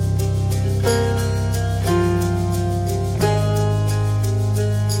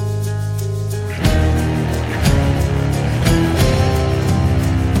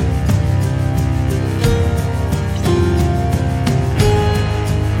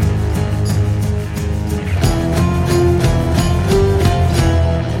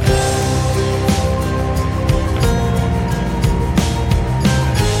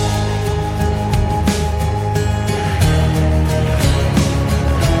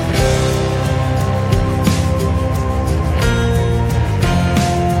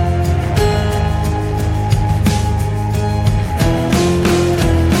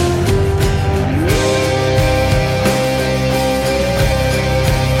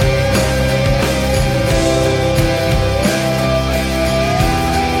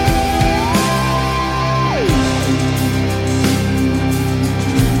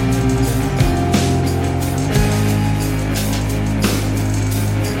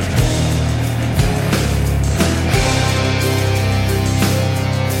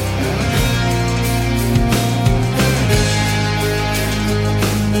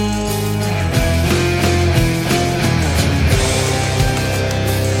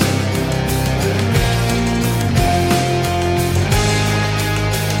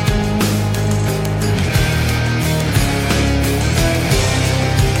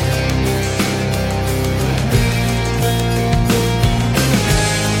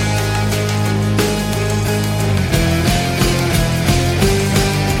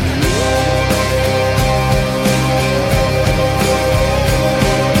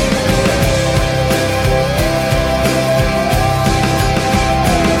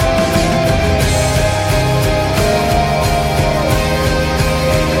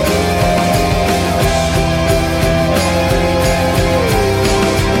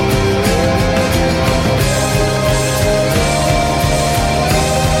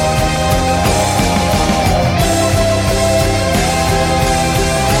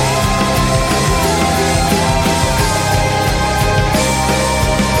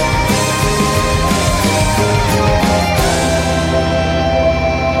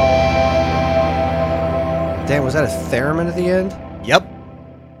 Damn, was that a theremin at the end? Yep.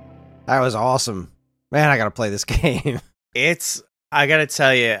 That was awesome. Man, I gotta play this game. I gotta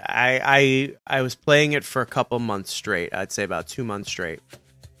tell you, I was playing it for a couple months straight. I'd say about 2 months straight.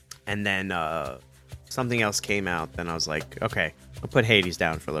 And then something else came out. Then I was like, okay, I'll put Hades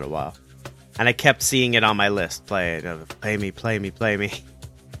down for a little while. And I kept seeing it on my list. Play me.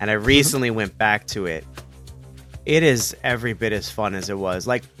 And I recently went back to it. It is every bit as fun as it was.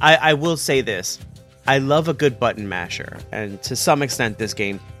 Like, I will say this. I love a good button masher. And to some extent, this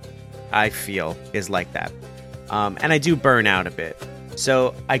game, I feel, is like that. And I do burn out a bit.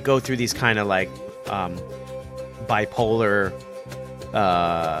 So I go through these kind of like bipolar,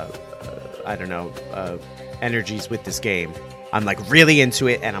 energies with this game. I'm like really into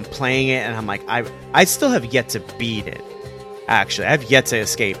it and I'm playing it and I'm like, I still have yet to beat it. Actually, I've yet to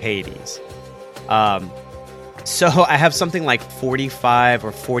escape Hades. So I have something like 45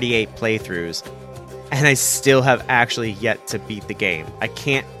 or 48 playthroughs and I still have actually yet to beat the game. I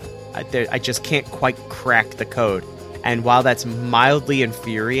just can't quite crack the code. And while that's mildly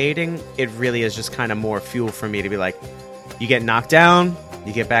infuriating, it really is just kind of more fuel for me to be like, you get knocked down,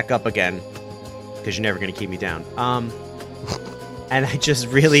 you get back up again, because you're never going to keep me down. And I just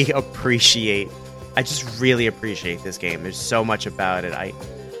really appreciate this game. There's so much about it.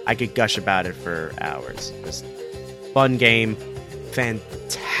 I could gush about it for hours. Just fun game,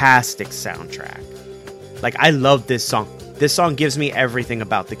 fantastic soundtrack. Like, I love this song. This song gives me everything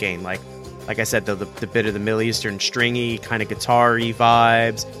about the game. Like I said, the bit of the Middle Eastern stringy kind of guitar-y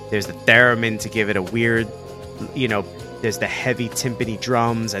vibes. There's the theremin to give it a weird, there's the heavy timpani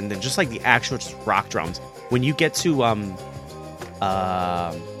drums, and then just like the actual just rock drums. When you get to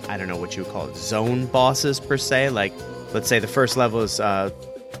I don't know what you would call it, zone bosses per se. Like, let's say the first level is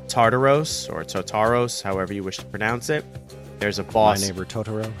Tartaros or Tartaros, however you wish to pronounce it. There's a My boss. Neighbor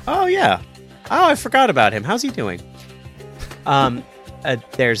Totoro. Oh yeah. Oh, I forgot about him. How's he doing?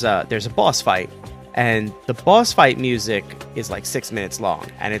 There's a boss fight, and the boss fight music is like 6 minutes long,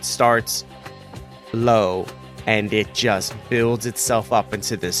 and it starts low, and it just builds itself up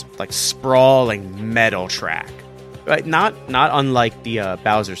into this like sprawling metal track. Right? Not unlike the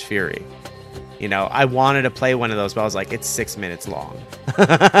Bowser's Fury. You know, I wanted to play one of those, but I was like, it's 6 minutes long,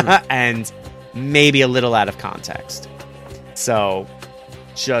 and maybe a little out of context. So,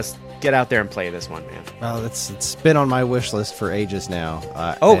 just get out there and play this one, man. Well, it's been on my wish list for ages now.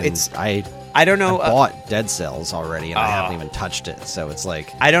 I don't know. I bought Dead Cells already, and I haven't even touched it. So it's like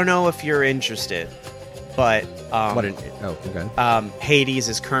I don't know if you're interested, but okay. Hades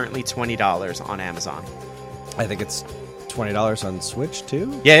is currently $20 on Amazon. I think it's $20 on Switch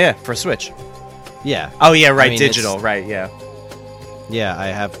too. Yeah, for Switch. Yeah. Oh yeah, right. I mean, digital, right? Yeah. Yeah, I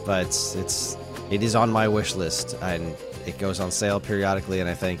have. It is on my wish list, and it goes on sale periodically. And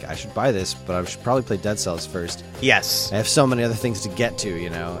I think I should buy this, but I should probably play Dead Cells first. Yes. I have so many other things to get to, you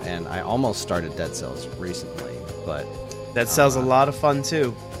know, and I almost started Dead Cells recently, but That Cells a lot of fun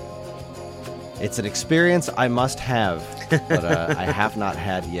too. it's an experience I must have, but I have not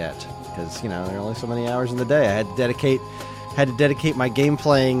had yet because, you know, there are only so many hours in the day. I had to dedicate my game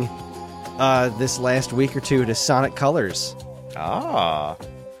playing this last week or two to Sonic Colors,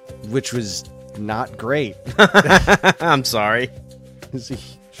 which was not great. I'm sorry. It's a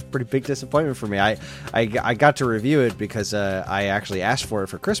pretty big disappointment for me. I got to review it because I actually asked for it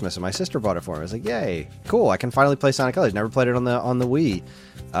for Christmas, and my sister bought it for me. I was like, "Yay, cool! I can finally play Sonic Colors." Never played it on the Wii,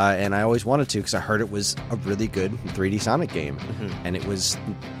 and I always wanted to because I heard it was a really good 3D Sonic game, and it was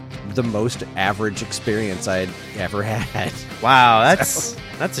the most average experience I had ever had. Wow, that's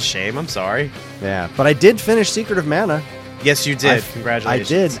a shame. I'm sorry. Yeah, but I did finish Secret of Mana. Yes, you did. I Congratulations.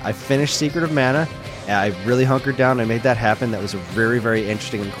 did. I finished Secret of Mana. I really hunkered down. I made that happen. That was a very, very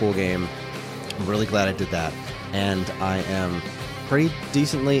interesting and cool game. I'm really glad I did that. And I am pretty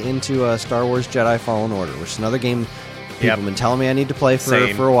decently into Star Wars Jedi Fallen Order, which is another game people have been telling me I need to play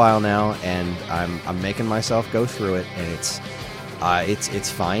for a while now, and I'm making myself go through it, and it's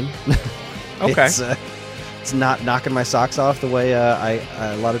fine. Okay. It's not knocking my socks off the way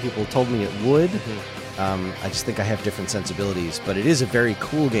a lot of people told me it would. I just think I have different sensibilities, but it is a very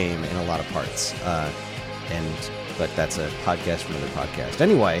cool game in a lot of parts. But that's a podcast from another podcast.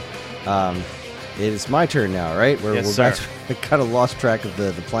 Anyway, it is my turn now, right? We're back to, kind of lost track of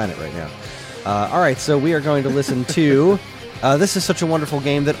the planet right now. All right, so we are going to listen to This Is Such a Wonderful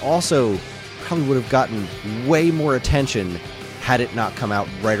Game that also probably would have gotten way more attention had it not come out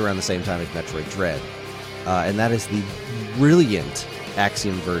right around the same time as Metroid Dread. And that is the brilliant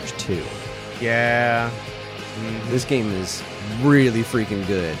Axiom Verge 2. Yeah. This game is really freaking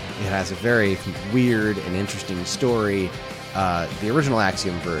good. It has a very weird and interesting story. The original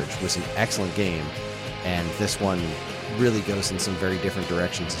Axiom Verge was an excellent game, and this one really goes in some very different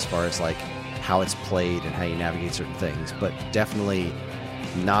directions as far as like how it's played and how you navigate certain things, but definitely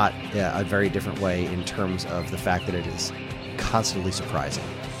not a very different way in terms of the fact that it is constantly surprising.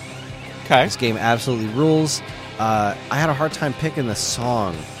 Okay. This game absolutely rules. I had a hard time picking the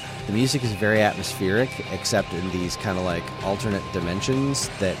song. The music is very atmospheric, except in these kind of like alternate dimensions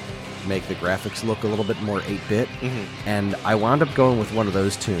that make the graphics look a little bit more 8-bit. And I wound up going with one of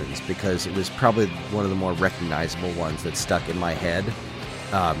those tunes because it was probably one of the more recognizable ones that stuck in my head.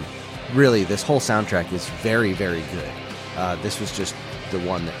 Really, this whole soundtrack is very, very good. This was just the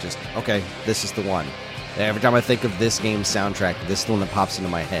one that just, okay, this is the one. Every time I think of this game's soundtrack, this is the one that pops into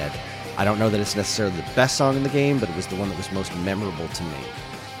my head. I don't know that it's necessarily the best song in the game, but it was the one that was most memorable to me.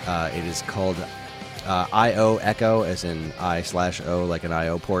 It is called I.O. Echo, as in I/O, like an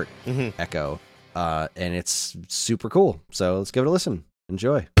I.O. port Echo. And it's super cool. So let's give it a listen.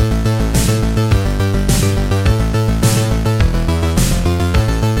 Enjoy.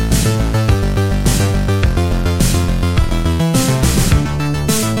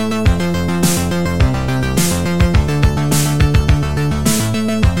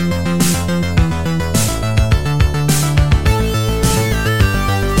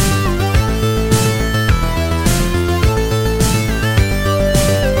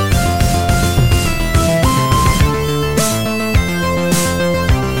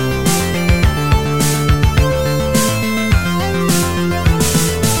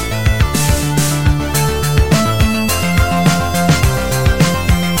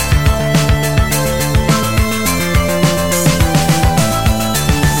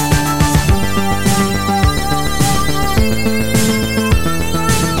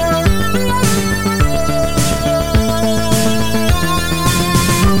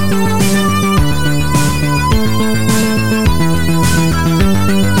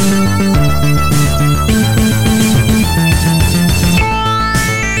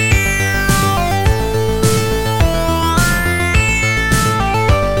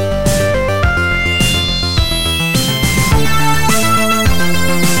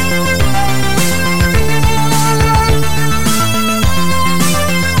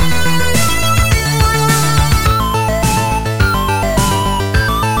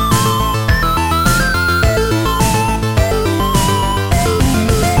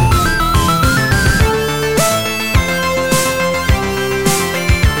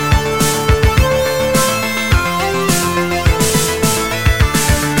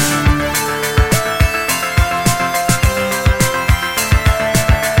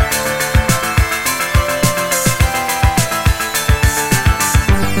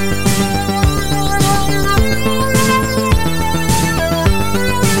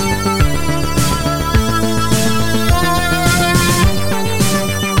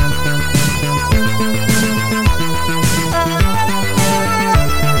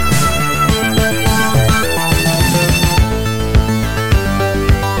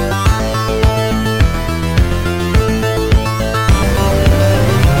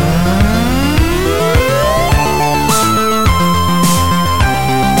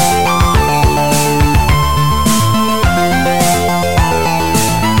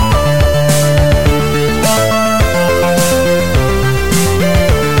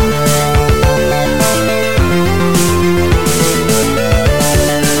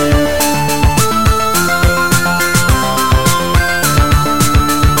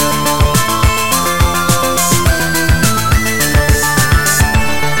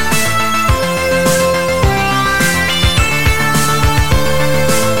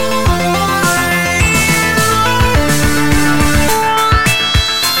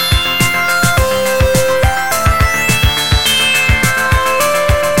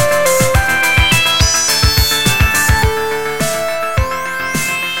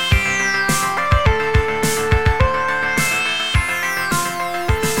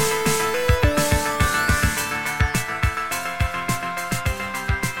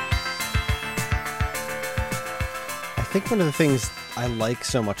 the things I like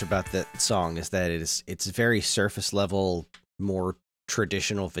so much about that song is that it's very surface level, more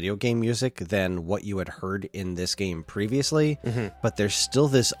traditional video game music than what you had heard in this game previously, but there's still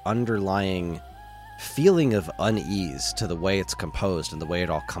this underlying feeling of unease to the way it's composed and the way it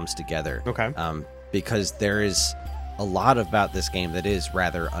all comes together. Okay. Because there is a lot about this game that is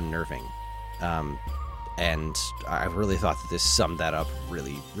rather unnerving. And I really thought that this summed that up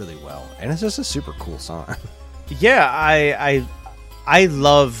really, really well. And it's just a super cool song. Yeah, I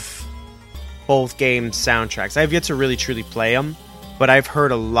love both games' soundtracks. I've yet to really truly play them, but I've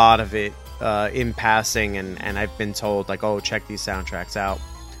heard a lot of it in passing, and I've been told, like, oh, check these soundtracks out.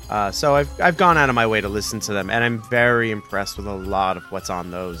 So I've gone out of my way to listen to them, and I'm very impressed with a lot of what's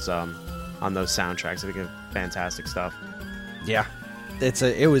on those soundtracks. I think it's fantastic stuff. Yeah,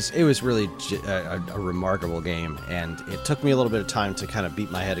 it was really a remarkable game, and it took me a little bit of time to kind of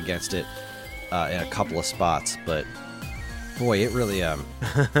beat my head against it in a couple of spots, but boy, it really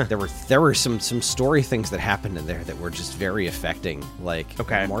there were some story things that happened in there that were just very affecting, like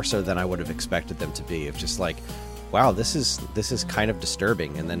more so than I would have expected them to be. Of just like, wow, this is kind of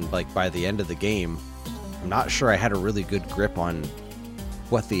disturbing. And then like by the end of the game, I'm not sure I had a really good grip on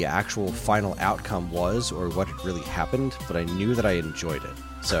what the actual final outcome was or what had really happened, but I knew that I enjoyed it.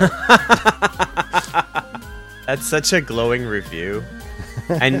 So that's such a glowing review.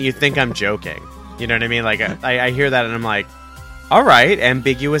 And you think I'm joking. You know what I mean? Like, I hear that and I'm like, all right,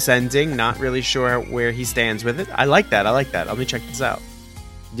 ambiguous ending, not really sure where he stands with it. I like that. Let me check this out.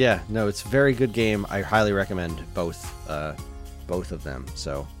 Yeah, no, it's a very good game. I highly recommend both of them.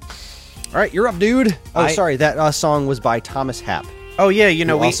 So, all right, you're up, dude. Oh, sorry, that song was by Thomas Happ. Oh, yeah, we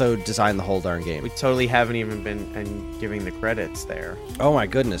also designed the whole darn game. We totally haven't even been giving the credits there. Oh, my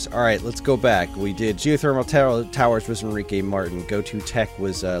goodness. All right, let's go back. We did Geothermal Towers was Enrique Martin. Go To Tech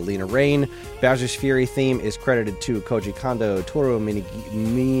was Lena Raine. Bowser's Fury theme is credited to Koji Kondo, Toru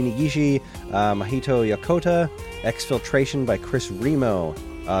Minegishi, Mahito Yokota. Exfiltration by Chris Remo.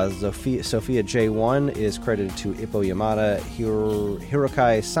 Sophia J1 is credited to Ippo Yamada,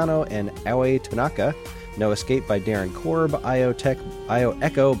 Hirokai Sano, and Aoi Tanaka. No Escape by Darren Korb, IO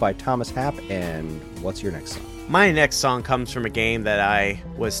Echo by Thomas Happ, and what's your next song? My next song comes from a game that I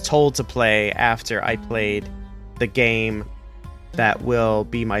was told to play after I played the game that will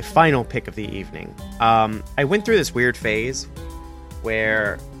be my final pick of the evening. I went through this weird phase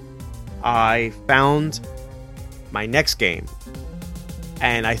where I found my next game,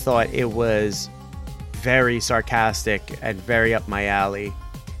 and I thought it was very sarcastic and very up my alley.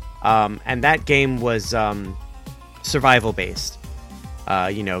 And that game was survival based.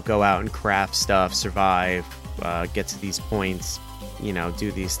 Go out and craft stuff, survive, get to these points,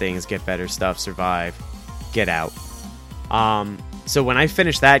 do these things, get better stuff, survive, get out. So when I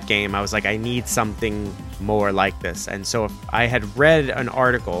finished that game, I was like, I need something more like this. And so if I had read an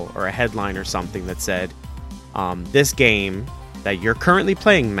article or a headline or something that said, this game that you're currently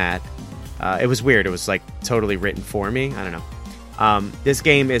playing, Matt, it was weird. It was like totally written for me. I don't know. This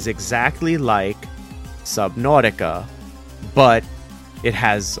game is exactly like Subnautica, but it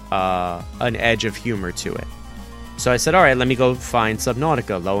has an edge of humor to it. So I said, all right, let me go find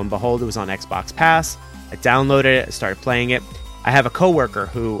Subnautica. Lo and behold, it was on Xbox Pass. I downloaded it, I started playing it. I have a coworker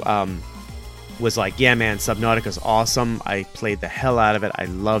who was like, yeah, man, Subnautica's awesome. I played the hell out of it. I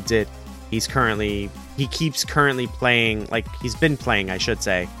loved it. He keeps currently playing, like he's been playing, I should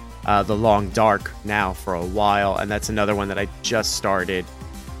say, The Long Dark now for a while, and that's another one that I just started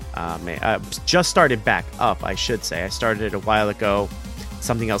back up, I should say. I started it a while ago.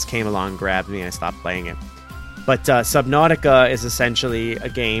 Something else came along, grabbed me, and I stopped playing it. But Subnautica is essentially a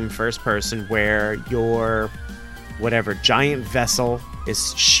game, first person, where your whatever giant vessel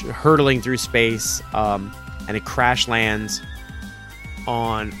is hurtling through space, and it crash lands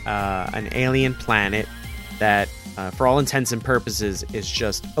on an alien planet that for all intents and purposes is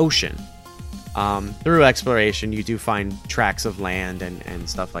just ocean. Through exploration, you do find tracts of land and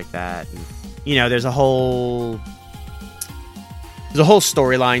stuff like that. And, there's a whole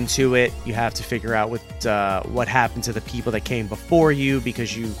storyline to it. You have to figure out what happened to the people that came before you,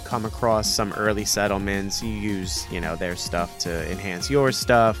 because you come across some early settlements. You use, their stuff to enhance your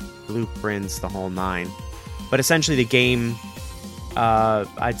stuff, blueprints, the whole nine. But essentially the game,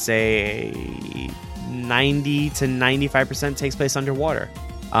 I'd say 90 to 95% takes place underwater.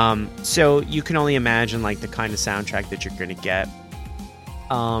 So you can only imagine like the kind of soundtrack that you're going to get.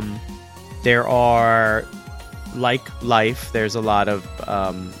 There are, like life, there's a lot of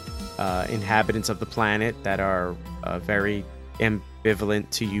inhabitants of the planet that are very ambivalent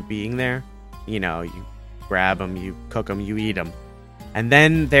to you being there. You grab them, you cook them, you eat them. And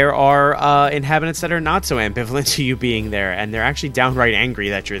then there are inhabitants that are not so ambivalent to you being there, and they're actually downright angry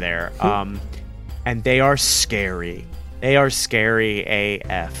that you're there. And they are scary. They are scary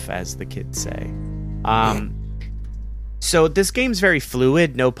AF, as the kids say. So this game's very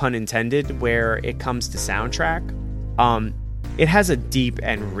fluid, no pun intended, where it comes to soundtrack. It has a deep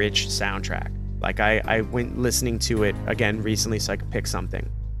and rich soundtrack. Like, I went listening to it again recently so I could pick something.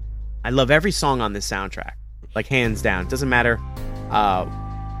 I love every song on this soundtrack, like, hands down. It doesn't matter.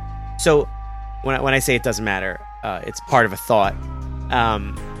 So when I say it doesn't matter, it's part of a thought.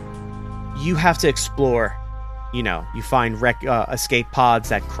 You have to explore. You know, you find escape pods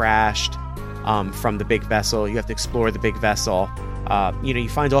that crashed from the big vessel. You have to explore the big vessel. You know, you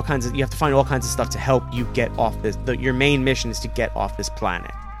have to find all kinds of stuff to help you get off this. Your main mission is to get off this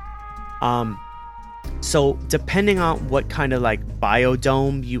planet. So depending on what kind of like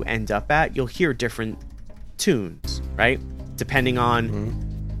biodome you end up at, you'll hear different tunes, right? Depending on,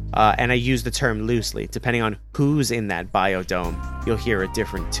 and I use the term loosely, depending on who's in that biodome, you'll hear a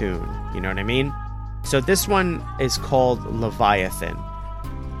different tune. You know what I mean? So this one is called Leviathan.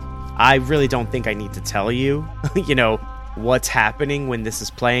 I really don't think I need to tell you, you know, what's happening when this is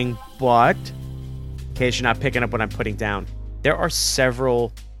playing, but in case you're not picking up what I'm putting down, there are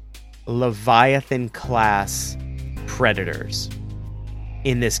several Leviathan class predators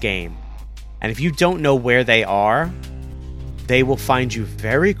in this game. And if you don't know where they are, they will find you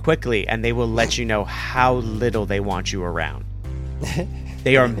very quickly and they will let you know how little they want you around.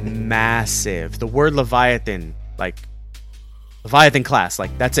 They are massive. The word Leviathan, like Leviathan class,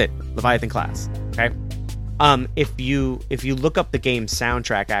 like that's it. Leviathan class. Okay. If you look up the game's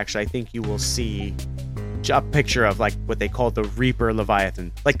soundtrack, actually, I think you will see a picture of like what they call the Reaper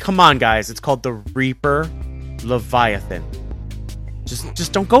Leviathan. Like, come on, guys, it's called the Reaper Leviathan.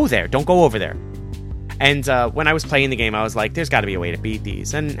 Just don't go there. Don't go over there. And when I was playing the game, I was like, there's got to be a way to beat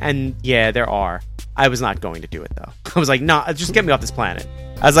these. And yeah, there are. I was not going to do it though. I was like, no, just get me off this planet.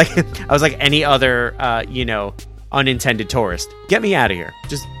 I was like any other, unintended tourist. Get me out of here.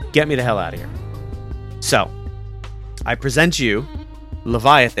 Just get me the hell out of here. So, I present you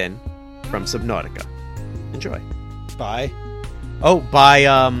Leviathan from Subnautica. Enjoy. By? Oh, by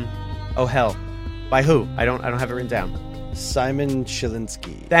oh hell. By who? I don't have it written down. Simon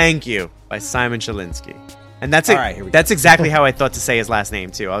Chilinsky. Thank you. By Simon Chilinsky. And that's it. All right, here we go. That's exactly how I thought to say his last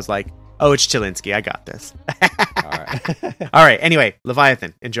name too. I was like, oh, it's Chilinsky. I got this. All right. All right. Anyway,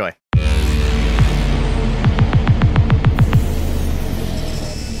 Leviathan. Enjoy.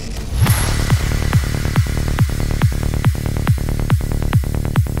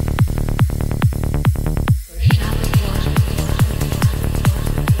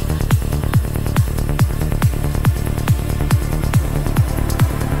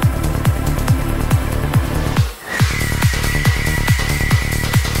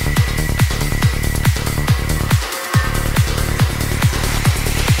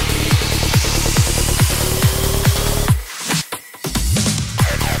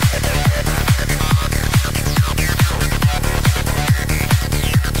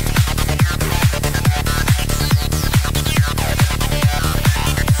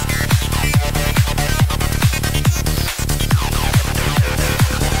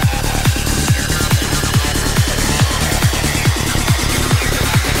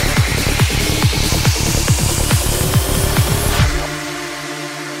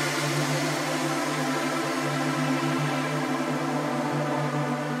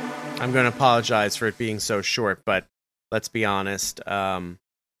 I'm going to apologize for it being so short, but let's be honest. When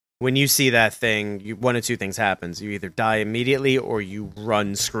you see that thing, one of two things happens. You either die immediately or you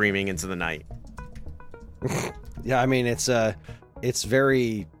run screaming into the night. Yeah, I mean, it's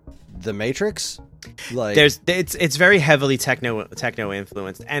very The Matrix. Like, it's very heavily techno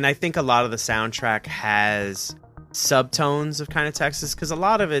influenced, and I think a lot of the soundtrack has subtones of kind of Texas, because a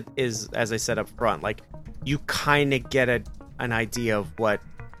lot of it is, as I said up front, like you kind of get an idea of what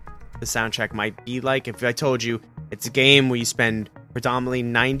the soundtrack might be like. If I told you it's a game where you spend predominantly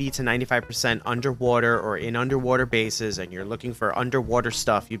 90 to 95% underwater or in underwater bases, and you're looking for underwater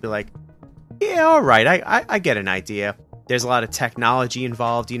stuff, you'd be like, yeah, all right, I get an idea. There's a lot of technology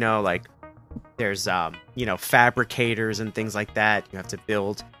involved, you know, like there's fabricators and things like that. You have to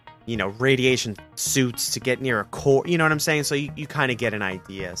build, radiation suits to get near a core, you know what I'm saying? So you kind of get an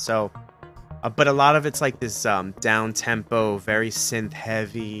idea. So but a lot of it's like this down tempo, very synth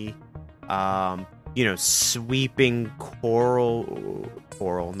heavy, sweeping coral,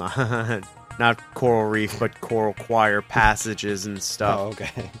 not coral reef, but coral choir passages and stuff. Oh,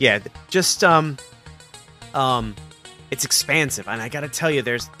 okay. Yeah, just it's expansive, and I gotta tell you,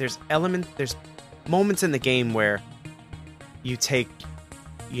 there's moments in the game where you take,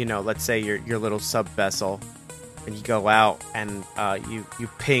 let's say your little sub vessel, and you go out and you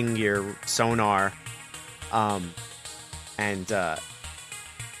ping your sonar, and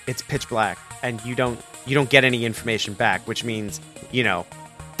it's pitch black, and you don't get any information back, which means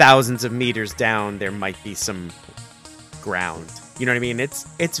thousands of meters down there might be some ground. You know what I mean? It's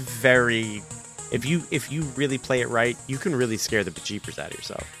very, if you really play it right, you can really scare the bejeepers out of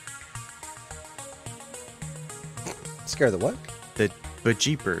yourself. Scare the what? The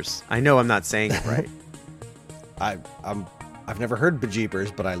bejeepers. I know I'm not saying it right. I've never heard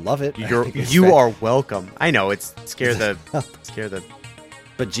bejeepers, but I love it. You are welcome. I know it's scare the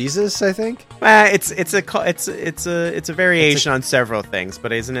bejesus, I think. It's a variation on several things,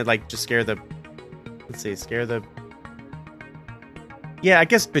 but isn't it like just scare the? Let's see, scare the. Yeah, I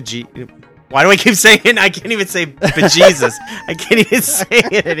guess Why do I keep saying it? I can't even say bejesus. I can't even say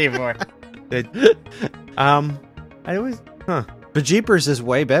it anymore. I always Bejeepers is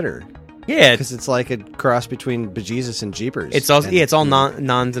way better. Yeah, because it's like a cross between bejesus and jeepers. It's also it's all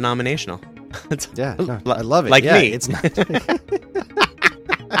non-denominational. Yeah, no, I love it. Like yeah, me. It's not.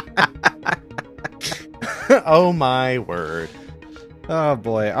 Oh my word. Oh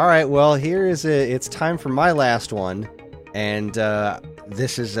boy. All right. Well, it's time for my last one, and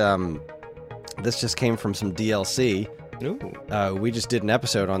this just came from some DLC. Ooh. We just did an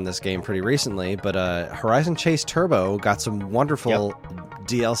episode on this game pretty recently, but Horizon Chase Turbo got some wonderful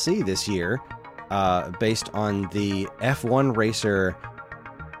DLC this year, based on the F1 racer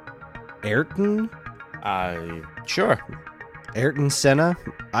Ayrton. Sure. Ayrton Senna.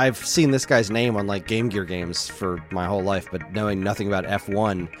 I've seen this guy's name on like Game Gear games for my whole life, but knowing nothing about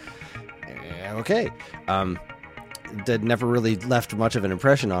F1, okay. That never really left much of an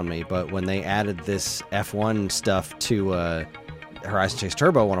impression on me, but when they added this F1 stuff to Horizon Chase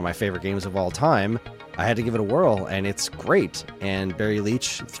Turbo, one of my favorite games of all time, I had to give it a whirl, and it's great. And Barry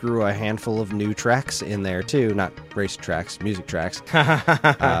Leach threw a handful of new tracks in there too, not race tracks, music tracks.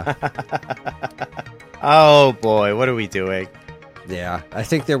 Oh boy, what are we doing? Yeah, I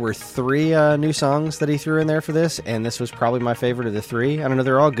think there were 3 new songs that he threw in there for this, and this was probably my favorite of the 3. I don't know,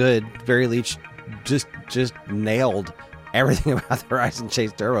 they're all good. Barry Leach just nailed everything about the Horizon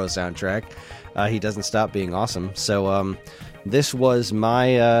Chase Turbo soundtrack. He doesn't stop being awesome. So this is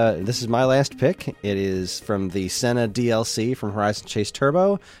my last pick. It is from the Senna DLC from Horizon Chase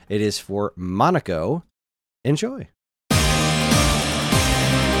Turbo. It is for Monaco. Enjoy.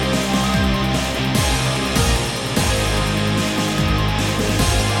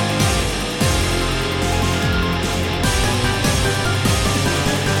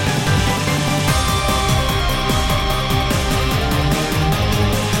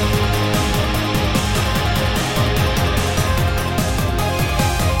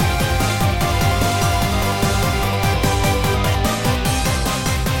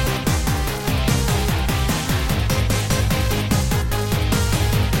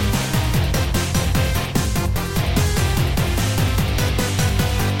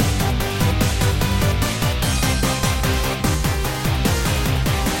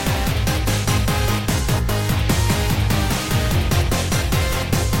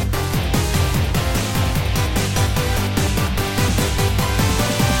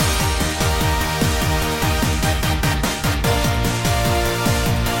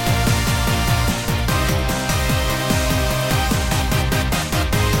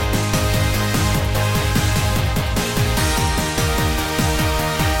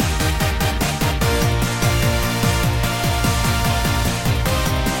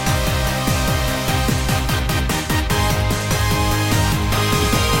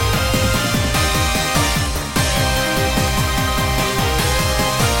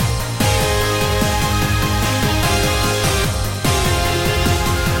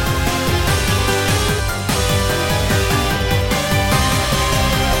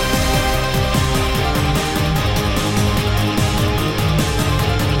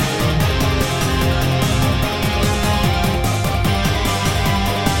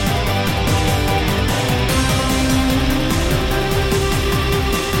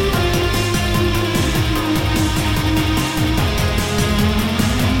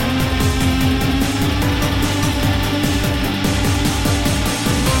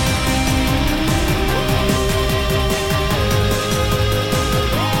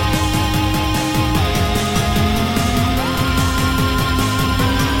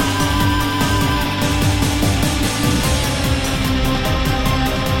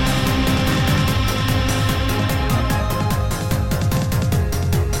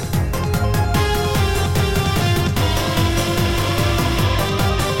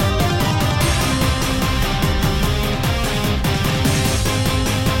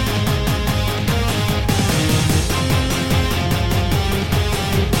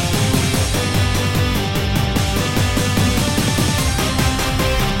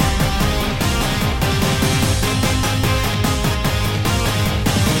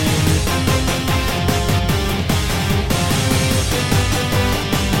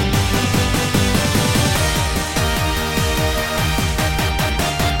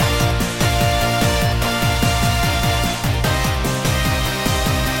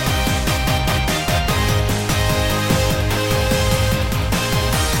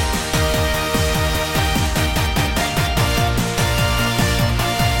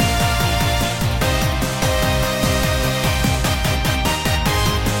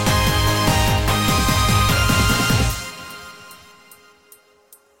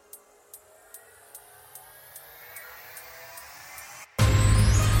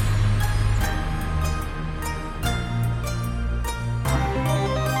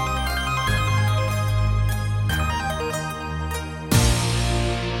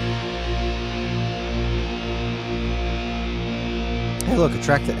 Hey, look, a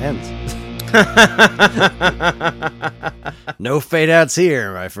track that ends. No fade outs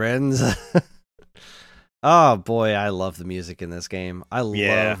here, my friends. Oh boy, I love the music in this game. I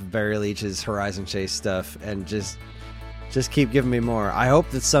love Barry Leach's Horizon Chase stuff, and just keep giving me more. I hope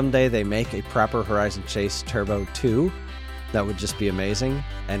that someday they make a proper Horizon Chase Turbo 2. That would just be amazing.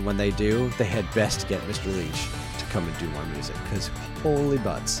 And when they do, they had best get Mr. Leach to come and do more music, because holy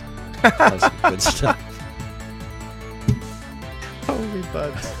butts. That's some good stuff. Holy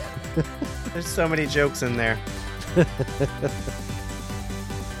butts. There's so many jokes in there.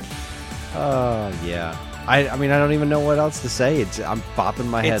 Oh, yeah. I mean, I don't even know what else to say. I'm bopping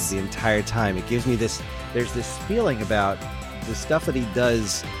my head the entire time. It gives me this... There's this feeling about the stuff that he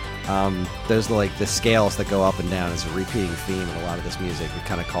does. There's like the scales that go up and down as a repeating theme in a lot of this music. It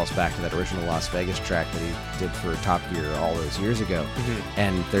kind of calls back to that original Las Vegas track that he did for Top Gear all those years ago. Mm-hmm.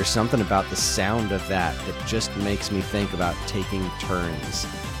 And there's something about the sound of that just makes me think about taking turns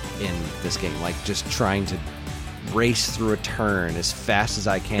in this game. Like just trying to race through a turn as fast as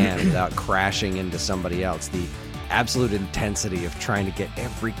I can without crashing into somebody else. The absolute intensity of trying to get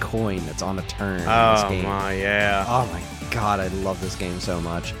every coin that's on a turn in this game. Oh my, yeah. Oh my god, I love this game so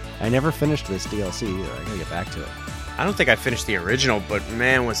much. I never finished this DLC either. I gotta get back to it. I don't think I finished the original, but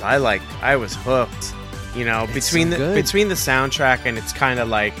man, was I was hooked. You know, It's between so the good. soundtrack and it's kind of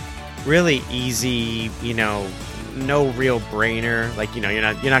like really easy, you know, no real brainer. Like, you know, you're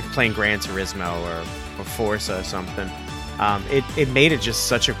not playing Gran Turismo or Forza or something. It made it just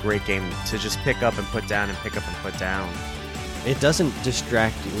such a great game to just pick up and put down and pick up and put down. It doesn't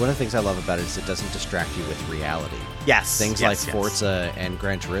distract you. One of the things I love about it is it doesn't distract you with reality. Yes. Things yes, like yes. Forza and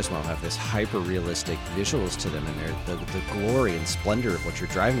Gran Turismo have this hyper-realistic visuals to them, and they're the glory and splendor of what you're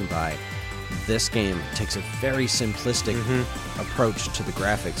driving by. This game takes a very simplistic approach to the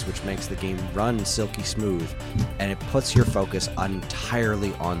graphics, which makes the game run silky smooth, and it puts your focus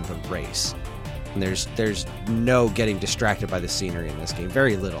entirely on the race. And there's no getting distracted by the scenery in this game.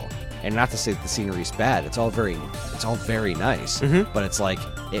 Very little. And not to say that the scenery's bad. It's all very nice. But it's like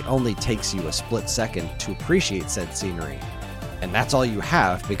it only takes you a split second to appreciate said scenery. And that's all you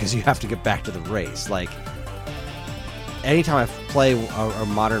have because you have to get back to the race. Like anytime I play a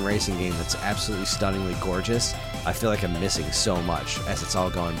modern racing game that's absolutely stunningly gorgeous, I feel like I'm missing so much as it's all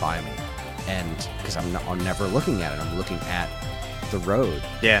going by me. And because I'm never looking at it, I'm looking at the road.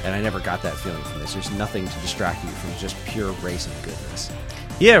 Yeah. And I never got that feeling from this. There's nothing to distract you from just pure racing goodness.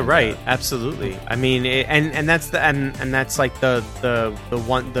 Yeah, right. Absolutely. I mean, and that's that's like the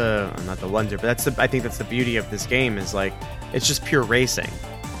not the wonder, but I think that's the beauty of this game is like it's just pure racing.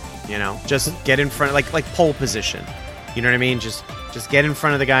 You know, just get in front, like pole position. You know what I mean? Just get in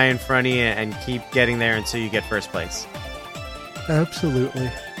front of the guy in front of you and keep getting there until you get first place.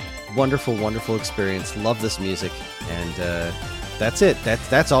 Absolutely. Wonderful, wonderful experience. Love this music, and that's it.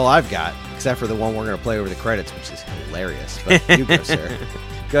 That's all I've got, except for the one we're going to play over the credits, which is hilarious. But you go, sir.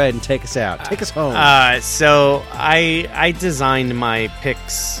 Go ahead and take us out. Take us home. So I designed my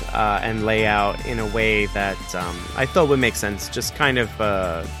picks and layout in a way that I thought would make sense, just kind of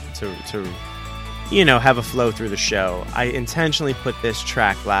to you know, have a flow through the show. I intentionally put this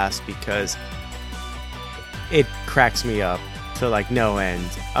track last because it cracks me up to like no end.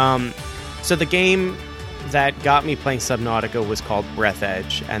 So the game that got me playing Subnautica was called Breath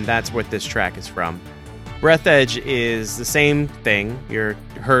Edge, and that's what this track is from. Breath Edge is the same thing. You're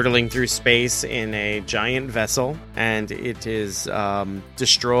hurtling through space in a giant vessel, and it is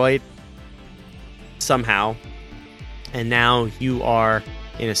destroyed somehow. And now you are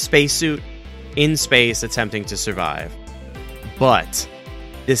in a spacesuit in space attempting to survive. But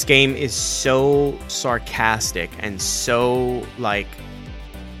this game is so sarcastic and so, like,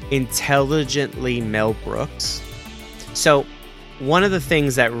 intelligently Mel Brooks. So one of the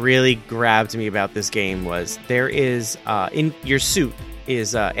things that really grabbed me about this game was there is in your suit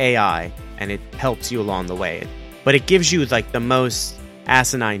is AI, and it helps you along the way, but it gives you like the most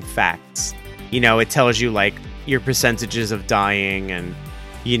asinine facts. You know, it tells you like your percentages of dying, and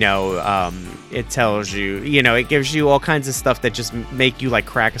you know, it tells you, you know, it gives you all kinds of stuff that just make you like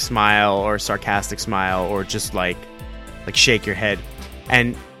crack a smile or a sarcastic smile or just like shake your head.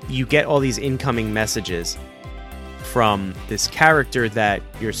 And you get all these incoming messages from this character that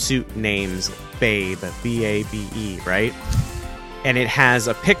your suit names Babe, B-A-B-E, right? And it has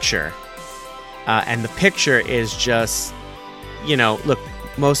a picture. And the picture is just, you know, look,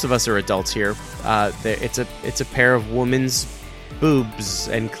 most of us are adults here. It's a pair of women's boobs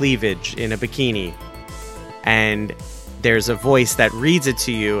and cleavage in a bikini. And there's a voice that reads it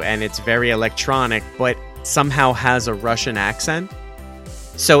to you, and it's very electronic, but somehow has a Russian accent.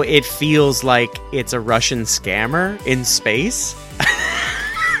 So it feels like it's a Russian scammer in space.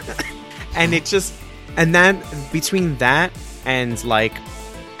 And it just, and then between that and like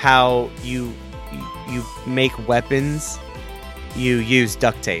how you make weapons, you use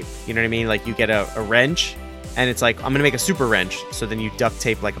duct tape. You know what I mean? Like you get a wrench, and it's like, I'm gonna make a super wrench. So then you duct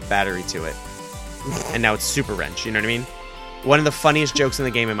tape like a battery to it, and now it's super wrench. You know what I mean? One of the funniest jokes in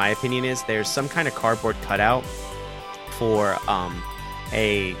the game, in my opinion, is there's some kind of cardboard cutout for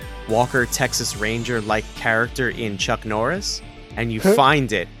a Walker Texas Ranger like character in Chuck Norris, and you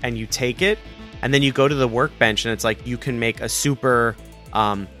find it and you take it, and then you go to the workbench, and it's like you can make a super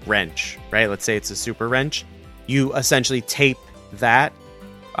wrench, right? Let's say it's a super wrench. You essentially tape that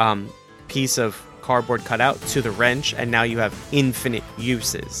piece of cardboard cutout to the wrench, and now you have infinite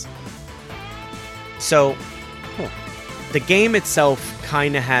uses. So the game itself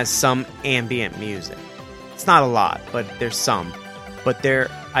kind of has some ambient music. It's not a lot, but there's some. But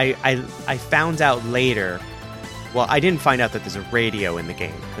I found out later. Well, I didn't find out that there's a radio in the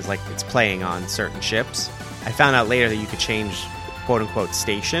game because like it's playing on certain ships. I found out later that you could change quote unquote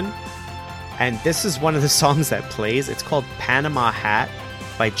station. And this is one of the songs that plays. It's called Panama Hat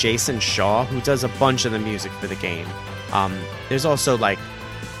by Jason Shaw, who does a bunch of the music for the game. There's also like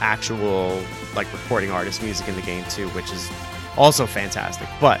actual like recording artist music in the game too, which is also fantastic.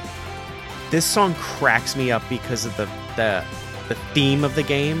 But this song cracks me up because of the theme of the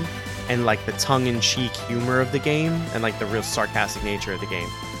game and like the tongue-in-cheek humor of the game and like the real sarcastic nature of the game.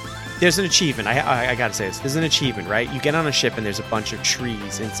 There's an achievement. I gotta say this. There's an achievement, right? You get on a ship and there's a bunch of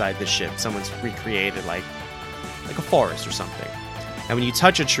trees inside the ship. Someone's recreated like a forest or something. And when you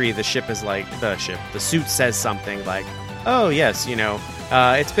touch a tree, the suit says something like, "Oh yes, you know,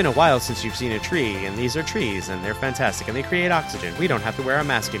 it's been a while since you've seen a tree, and these are trees, and they're fantastic, and they create oxygen. We don't have to wear a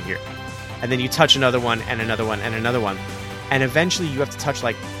mask in here." And then you touch another one, and another one, and another one. And eventually you have to touch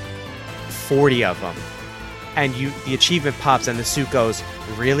like 40 of them. And the achievement pops, and the suit goes,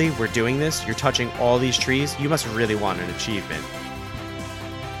 "Really? We're doing this? You're touching all these trees? You must really want an achievement."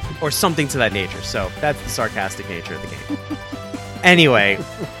 Or something to that nature. So that's the sarcastic nature of the game. Anyway,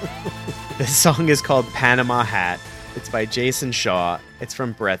 this song is called Panama Hat. It's by Jason Shaw. It's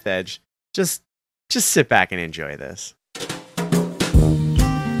from Breathedge. Just sit back and enjoy this.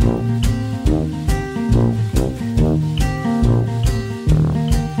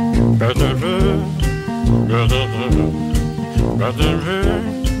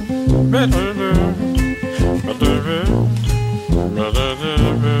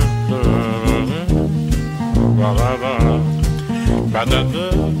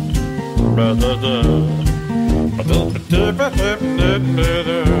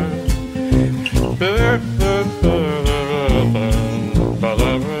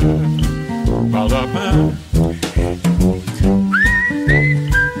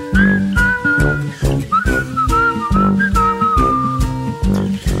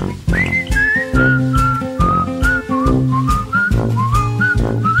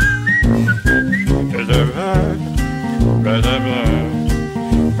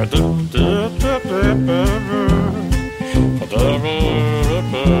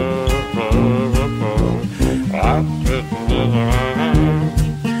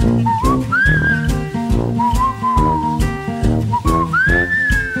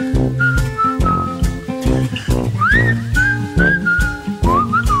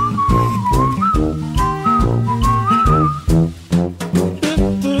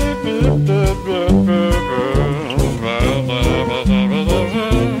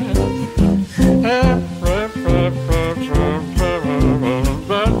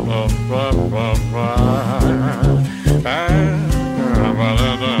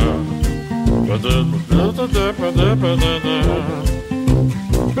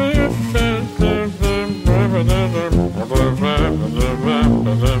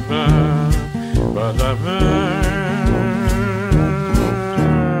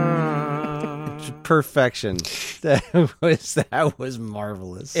 Perfection. That was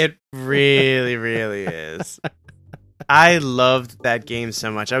marvelous. It really, really is. I loved that game so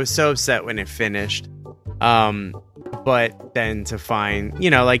much. I was so upset when it finished. But then to find,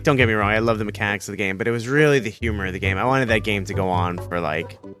 like, don't get me wrong, I love the mechanics of the game, but it was really the humor of the game. I wanted that game to go on for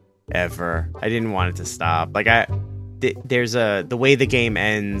like ever. I didn't want it to stop. Like there's the way the game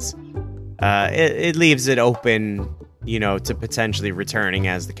ends, it leaves it open, to potentially returning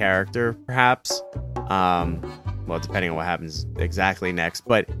as the character, perhaps. Well, depending on what happens exactly next,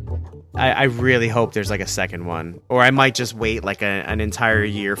 but I really hope there's like a second one, or I might just wait like an entire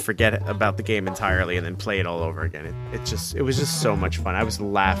year, forget about the game entirely, and then play it all over again. It was just so much fun. I was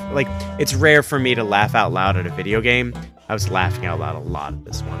laughing. Like, it's rare for me to laugh out loud at a video game. I was laughing out loud a lot at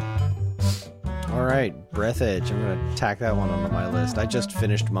this one. All right, Breath Edge. I'm going to tack that one onto my list. I just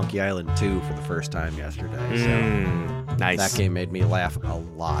finished Monkey Island 2 for the first time yesterday. So Nice. that game made me laugh a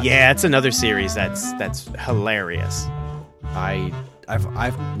lot. Yeah, it's another series that's hilarious. I've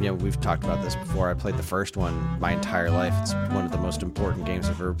we've talked about this before. I played the first one my entire life. It's one of the most important games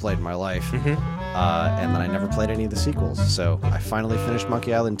I've ever played in my life. Mm-hmm. And then I never played any of the sequels. So I finally finished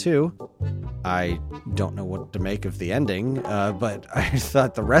Monkey Island 2. I don't know what to make of the ending, but I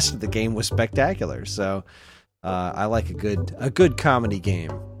thought the rest of the game was spectacular. So I like a good comedy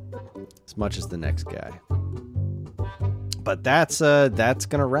game as much as the next guy. But that's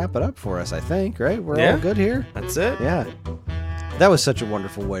gonna wrap it up for us, I think. Right? We're all good here. That's it. Yeah. That was such a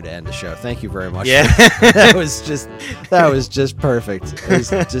wonderful way to end the show. Thank you very much. Yeah. that was just perfect. It was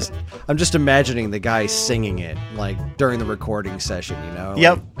just, I'm just imagining the guy singing it like during the recording session, you know?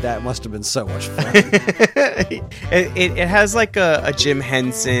 Yep. Like, that must have been so much fun. it has like a Jim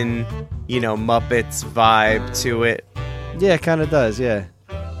Henson, Muppets vibe to it. Yeah, it kind of does, yeah.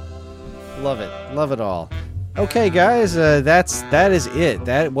 Love it. Love it all. Okay, guys, that is it.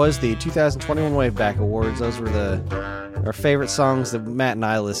 That was the 2021 Waveback Awards. Those were our favorite songs that Matt and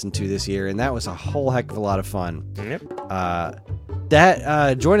I listened to this year, and that was a whole heck of a lot of fun. Yep.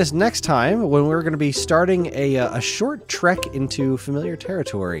 Join us next time when we're going to be starting a short trek into familiar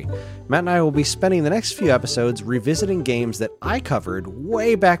territory. Matt and I will be spending the next few episodes revisiting games that I covered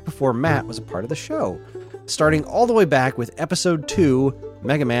way back before Matt was a part of the show, starting all the way back with Episode 2,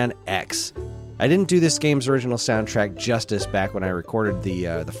 Mega Man X. I didn't do this game's original soundtrack justice back when I recorded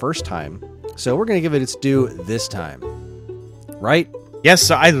the first time, so we're going to give it its due this time. Right? Yes,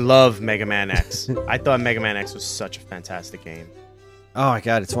 so I love Mega Man X. I thought Mega Man X was such a fantastic game. Oh my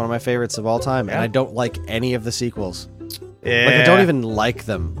god, it's one of my favorites of all time, Yeah. and I don't like any of the sequels. Yeah. Like, I don't even like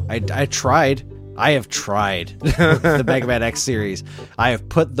them. I tried. I have tried the Mega Man X series. I have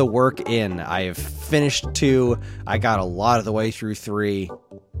put the work in. I have finished 2. I got a lot of the way through 3,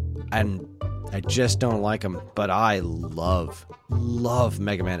 and I just don't like them. But I love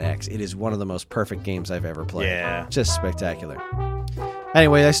Mega Man X. It is one of the most perfect games I've ever played. Yeah. Just spectacular.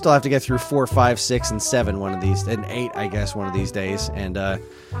 Anyway, I still have to get through 4, 5, 6, and 7 one of these, and 8, I guess, one of these days. And I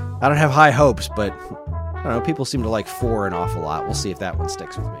don't have high hopes, but I don't know. People seem to like 4 an awful lot. We'll see if that one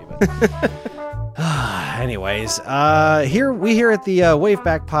sticks with me. But anyways, we here at the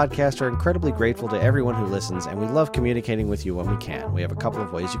Waveback Podcast are incredibly grateful to everyone who listens, and we love communicating with you when we can. We have a couple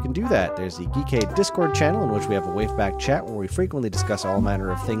of ways you can do that. There's the Geekade Discord channel, in which we have a Waveback chat where we frequently discuss all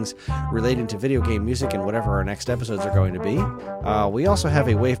manner of things relating to video game music and whatever our next episodes are going to be. We also have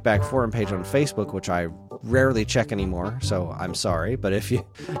a Waveback forum page on Facebook, which I rarely check anymore, so I'm sorry, but if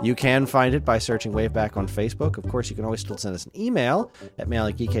you can find it by searching Waveback on Facebook. Of course, you can always still send us an email at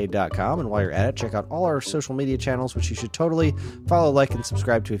mail@geekade.com, and while you're at it, check out all our social media channels, which you should totally follow, like, and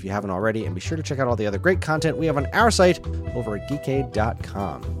subscribe to if you haven't already, and be sure to check out all the other great content we have on our site over at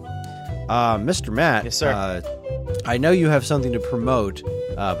geekade.com. Mr. Matt, Yes, sir. I know you have something to promote,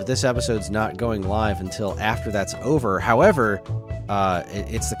 but this episode's not going live until after that's over. However,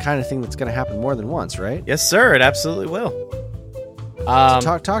 it's the kind of thing that's going to happen more than once, right? Yes, sir. It absolutely will.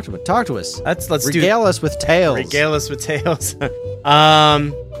 So talk to us. Let's regale us with tales. Regale us with tales.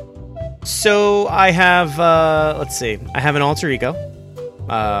 So I have let's see. I have an alter ego.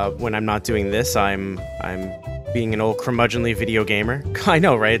 When I'm not doing this, I'm being an old curmudgeonly video gamer. I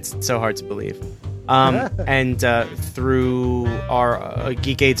know, right? It's so hard to believe. And through our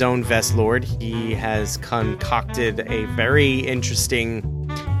Geekade's own Vest Lord, he has concocted a very interesting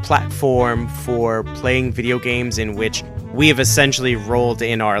platform for playing video games in which we have essentially rolled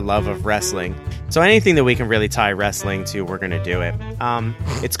in our love of wrestling. So anything that we can really tie wrestling to, we're going to do it.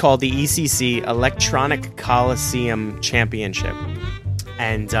 It's called the ECC Electronic Coliseum Championship.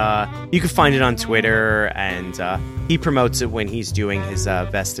 And you can find it on Twitter, and he promotes it when he's doing his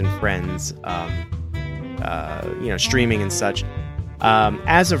Best in Friends, streaming and such.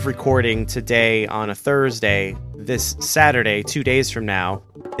 As of recording today on a Thursday, this Saturday, 2 days from now,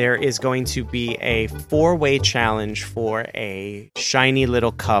 there is going to be a 4-way challenge for a shiny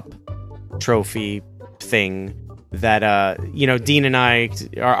little cup trophy thing that, Dean and I,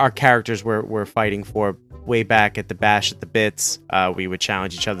 our characters were fighting for way back at the Bash at the Bits. We would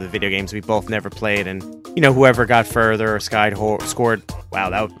challenge each other to video games we both never played, and, whoever got further or scored,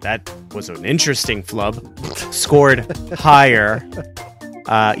 wow, that was an interesting flub, scored higher,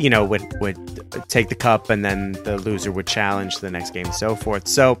 would take the cup, and then the loser would challenge the next game and so forth.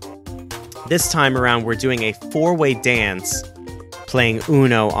 So this time around, we're doing a 4-way dance playing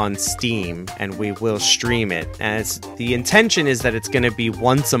Uno on Steam, and we will stream it. And the intention is that it's going to be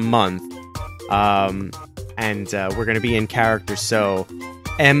once a month, and we're going to be in character. So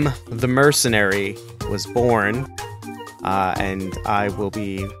M the Mercenary was born, and I will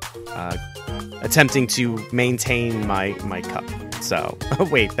be attempting to maintain my cup. So,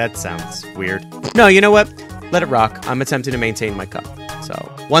 wait, that sounds weird. No, you know what? Let it rock. I'm attempting to maintain my cup.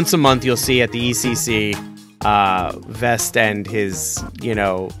 So, once a month, you'll see at the ECC, Vest and his,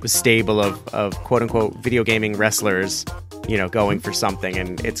 stable of quote-unquote video gaming wrestlers, going for something.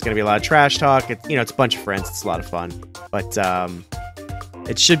 And it's going to be a lot of trash talk. It's a bunch of friends. It's a lot of fun. But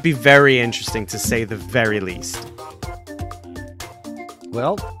it should be very interesting, to say the very least.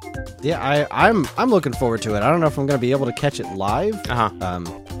 Well, yeah, I'm looking forward to it. I don't know if I'm going to be able to catch it live.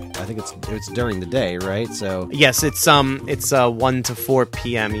 I think it's during the day, right? So yes, it's 1 to 4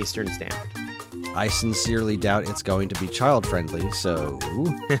 p.m. Eastern Standard. I sincerely doubt it's going to be child friendly, so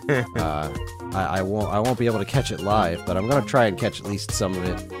I won't be able to catch it live, but I'm going to try and catch at least some of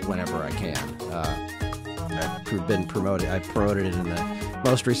it whenever I can. I've been promoted. I promoted it in the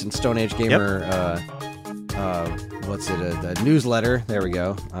most recent Stone Age Gamer. A newsletter. There we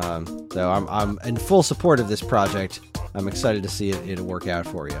go. So I'm in full support of this project. I'm excited to see it work out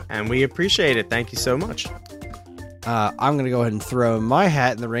for you. And we appreciate it. Thank you so much. I'm going to go ahead and throw my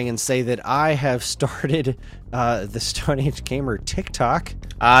hat in the ring and say that I have started the Stone Age Gamer TikTok.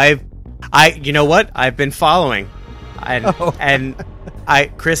 You know what? I've been following. And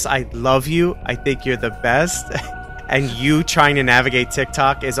Chris, I love you. I think you're the best. And you trying to navigate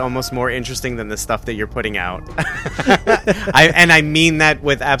TikTok is almost more interesting than the stuff that you're putting out. I mean that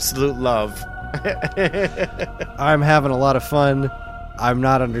with absolute love. I'm having a lot of fun. I'm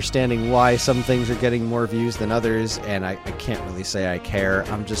not understanding why some things are getting more views than others, and I can't really say I care.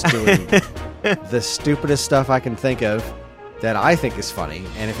 I'm just doing the stupidest stuff I can think of that I think is funny,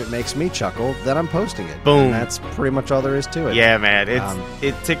 and if it makes me chuckle, then I'm posting it. Boom. And that's pretty much all there is to it. Yeah, man.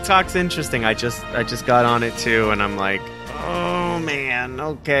 TikTok's interesting. I just got on it too, and I'm like, oh man,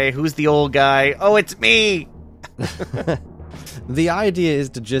 okay, who's the old guy? Oh, it's me. The idea is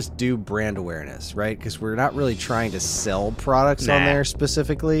to just do brand awareness, right? Because we're not really trying to sell products on there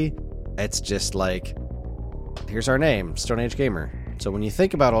specifically. It's just like, here's our name, Stone Age Gamer. So when you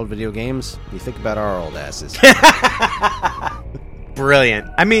think about old video games, you think about our old asses. Brilliant.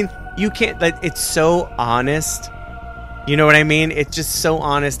 I mean, you can't, it's so honest. You know what I mean? It's just so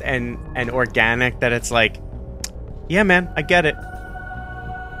honest and organic that it's like, yeah, man, I get it.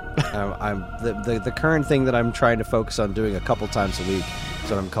 The current thing that I'm trying to focus on doing a couple times a week is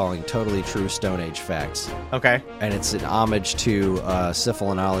what I'm calling Totally True Stone Age Facts. Okay. And it's an homage to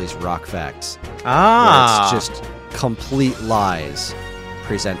Syphil and Ollie's Rock Facts. Ah. Where it's just complete lies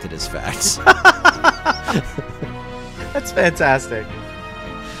presented as facts. That's fantastic.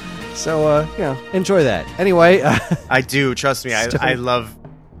 So, enjoy that. Anyway. I do. Trust me. I love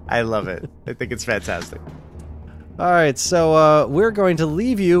it. I think it's fantastic. All right, so we're going to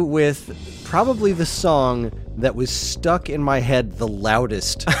leave you with probably the song that was stuck in my head the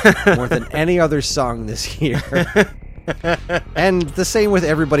loudest, more than any other song this year. And the same with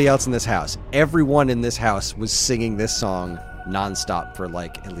everybody else in this house. Everyone in this house was singing this song nonstop for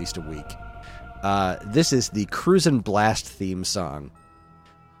at least a week. This is the Cruisin' Blast theme song.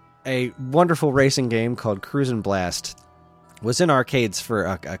 A wonderful racing game called Cruisin' Blast was in arcades for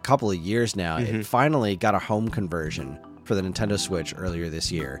a couple of years now. Mm-hmm. It finally got a home conversion for the Nintendo Switch earlier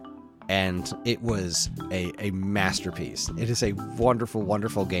this year, and it was a masterpiece. It is a wonderful,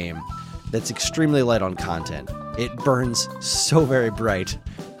 wonderful game that's extremely light on content. It burns so very bright,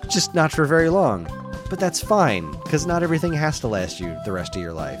 just not for very long. But that's fine, because not everything has to last you the rest of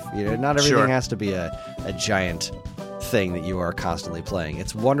your life. Not everything has to be a giant thing that you are constantly playing.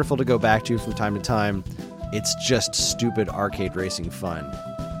 It's wonderful to go back to from time to time. It's just stupid arcade racing fun.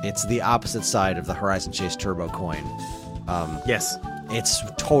 It's the opposite side of the Horizon Chase Turbo coin. Yes.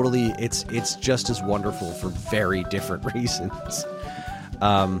 It's just as wonderful for very different reasons.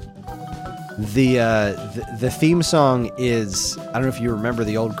 The theme song is, I don't know if you remember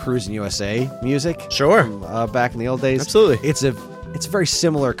the old Cruisin' USA music. Sure. From, back in the old days. Absolutely. It's a very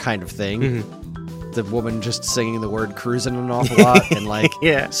similar kind of thing. Mm-hmm. The woman just singing the word cruising an awful lot,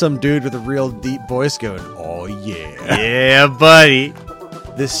 and some dude with a real deep voice going, "Oh yeah, yeah, buddy."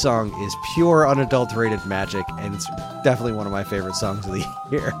 This song is pure unadulterated magic, and it's definitely one of my favorite songs of the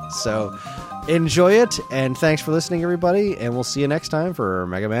year. So enjoy it, and thanks for listening, everybody, and we'll see you next time for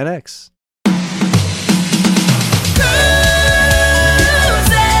Mega Man X.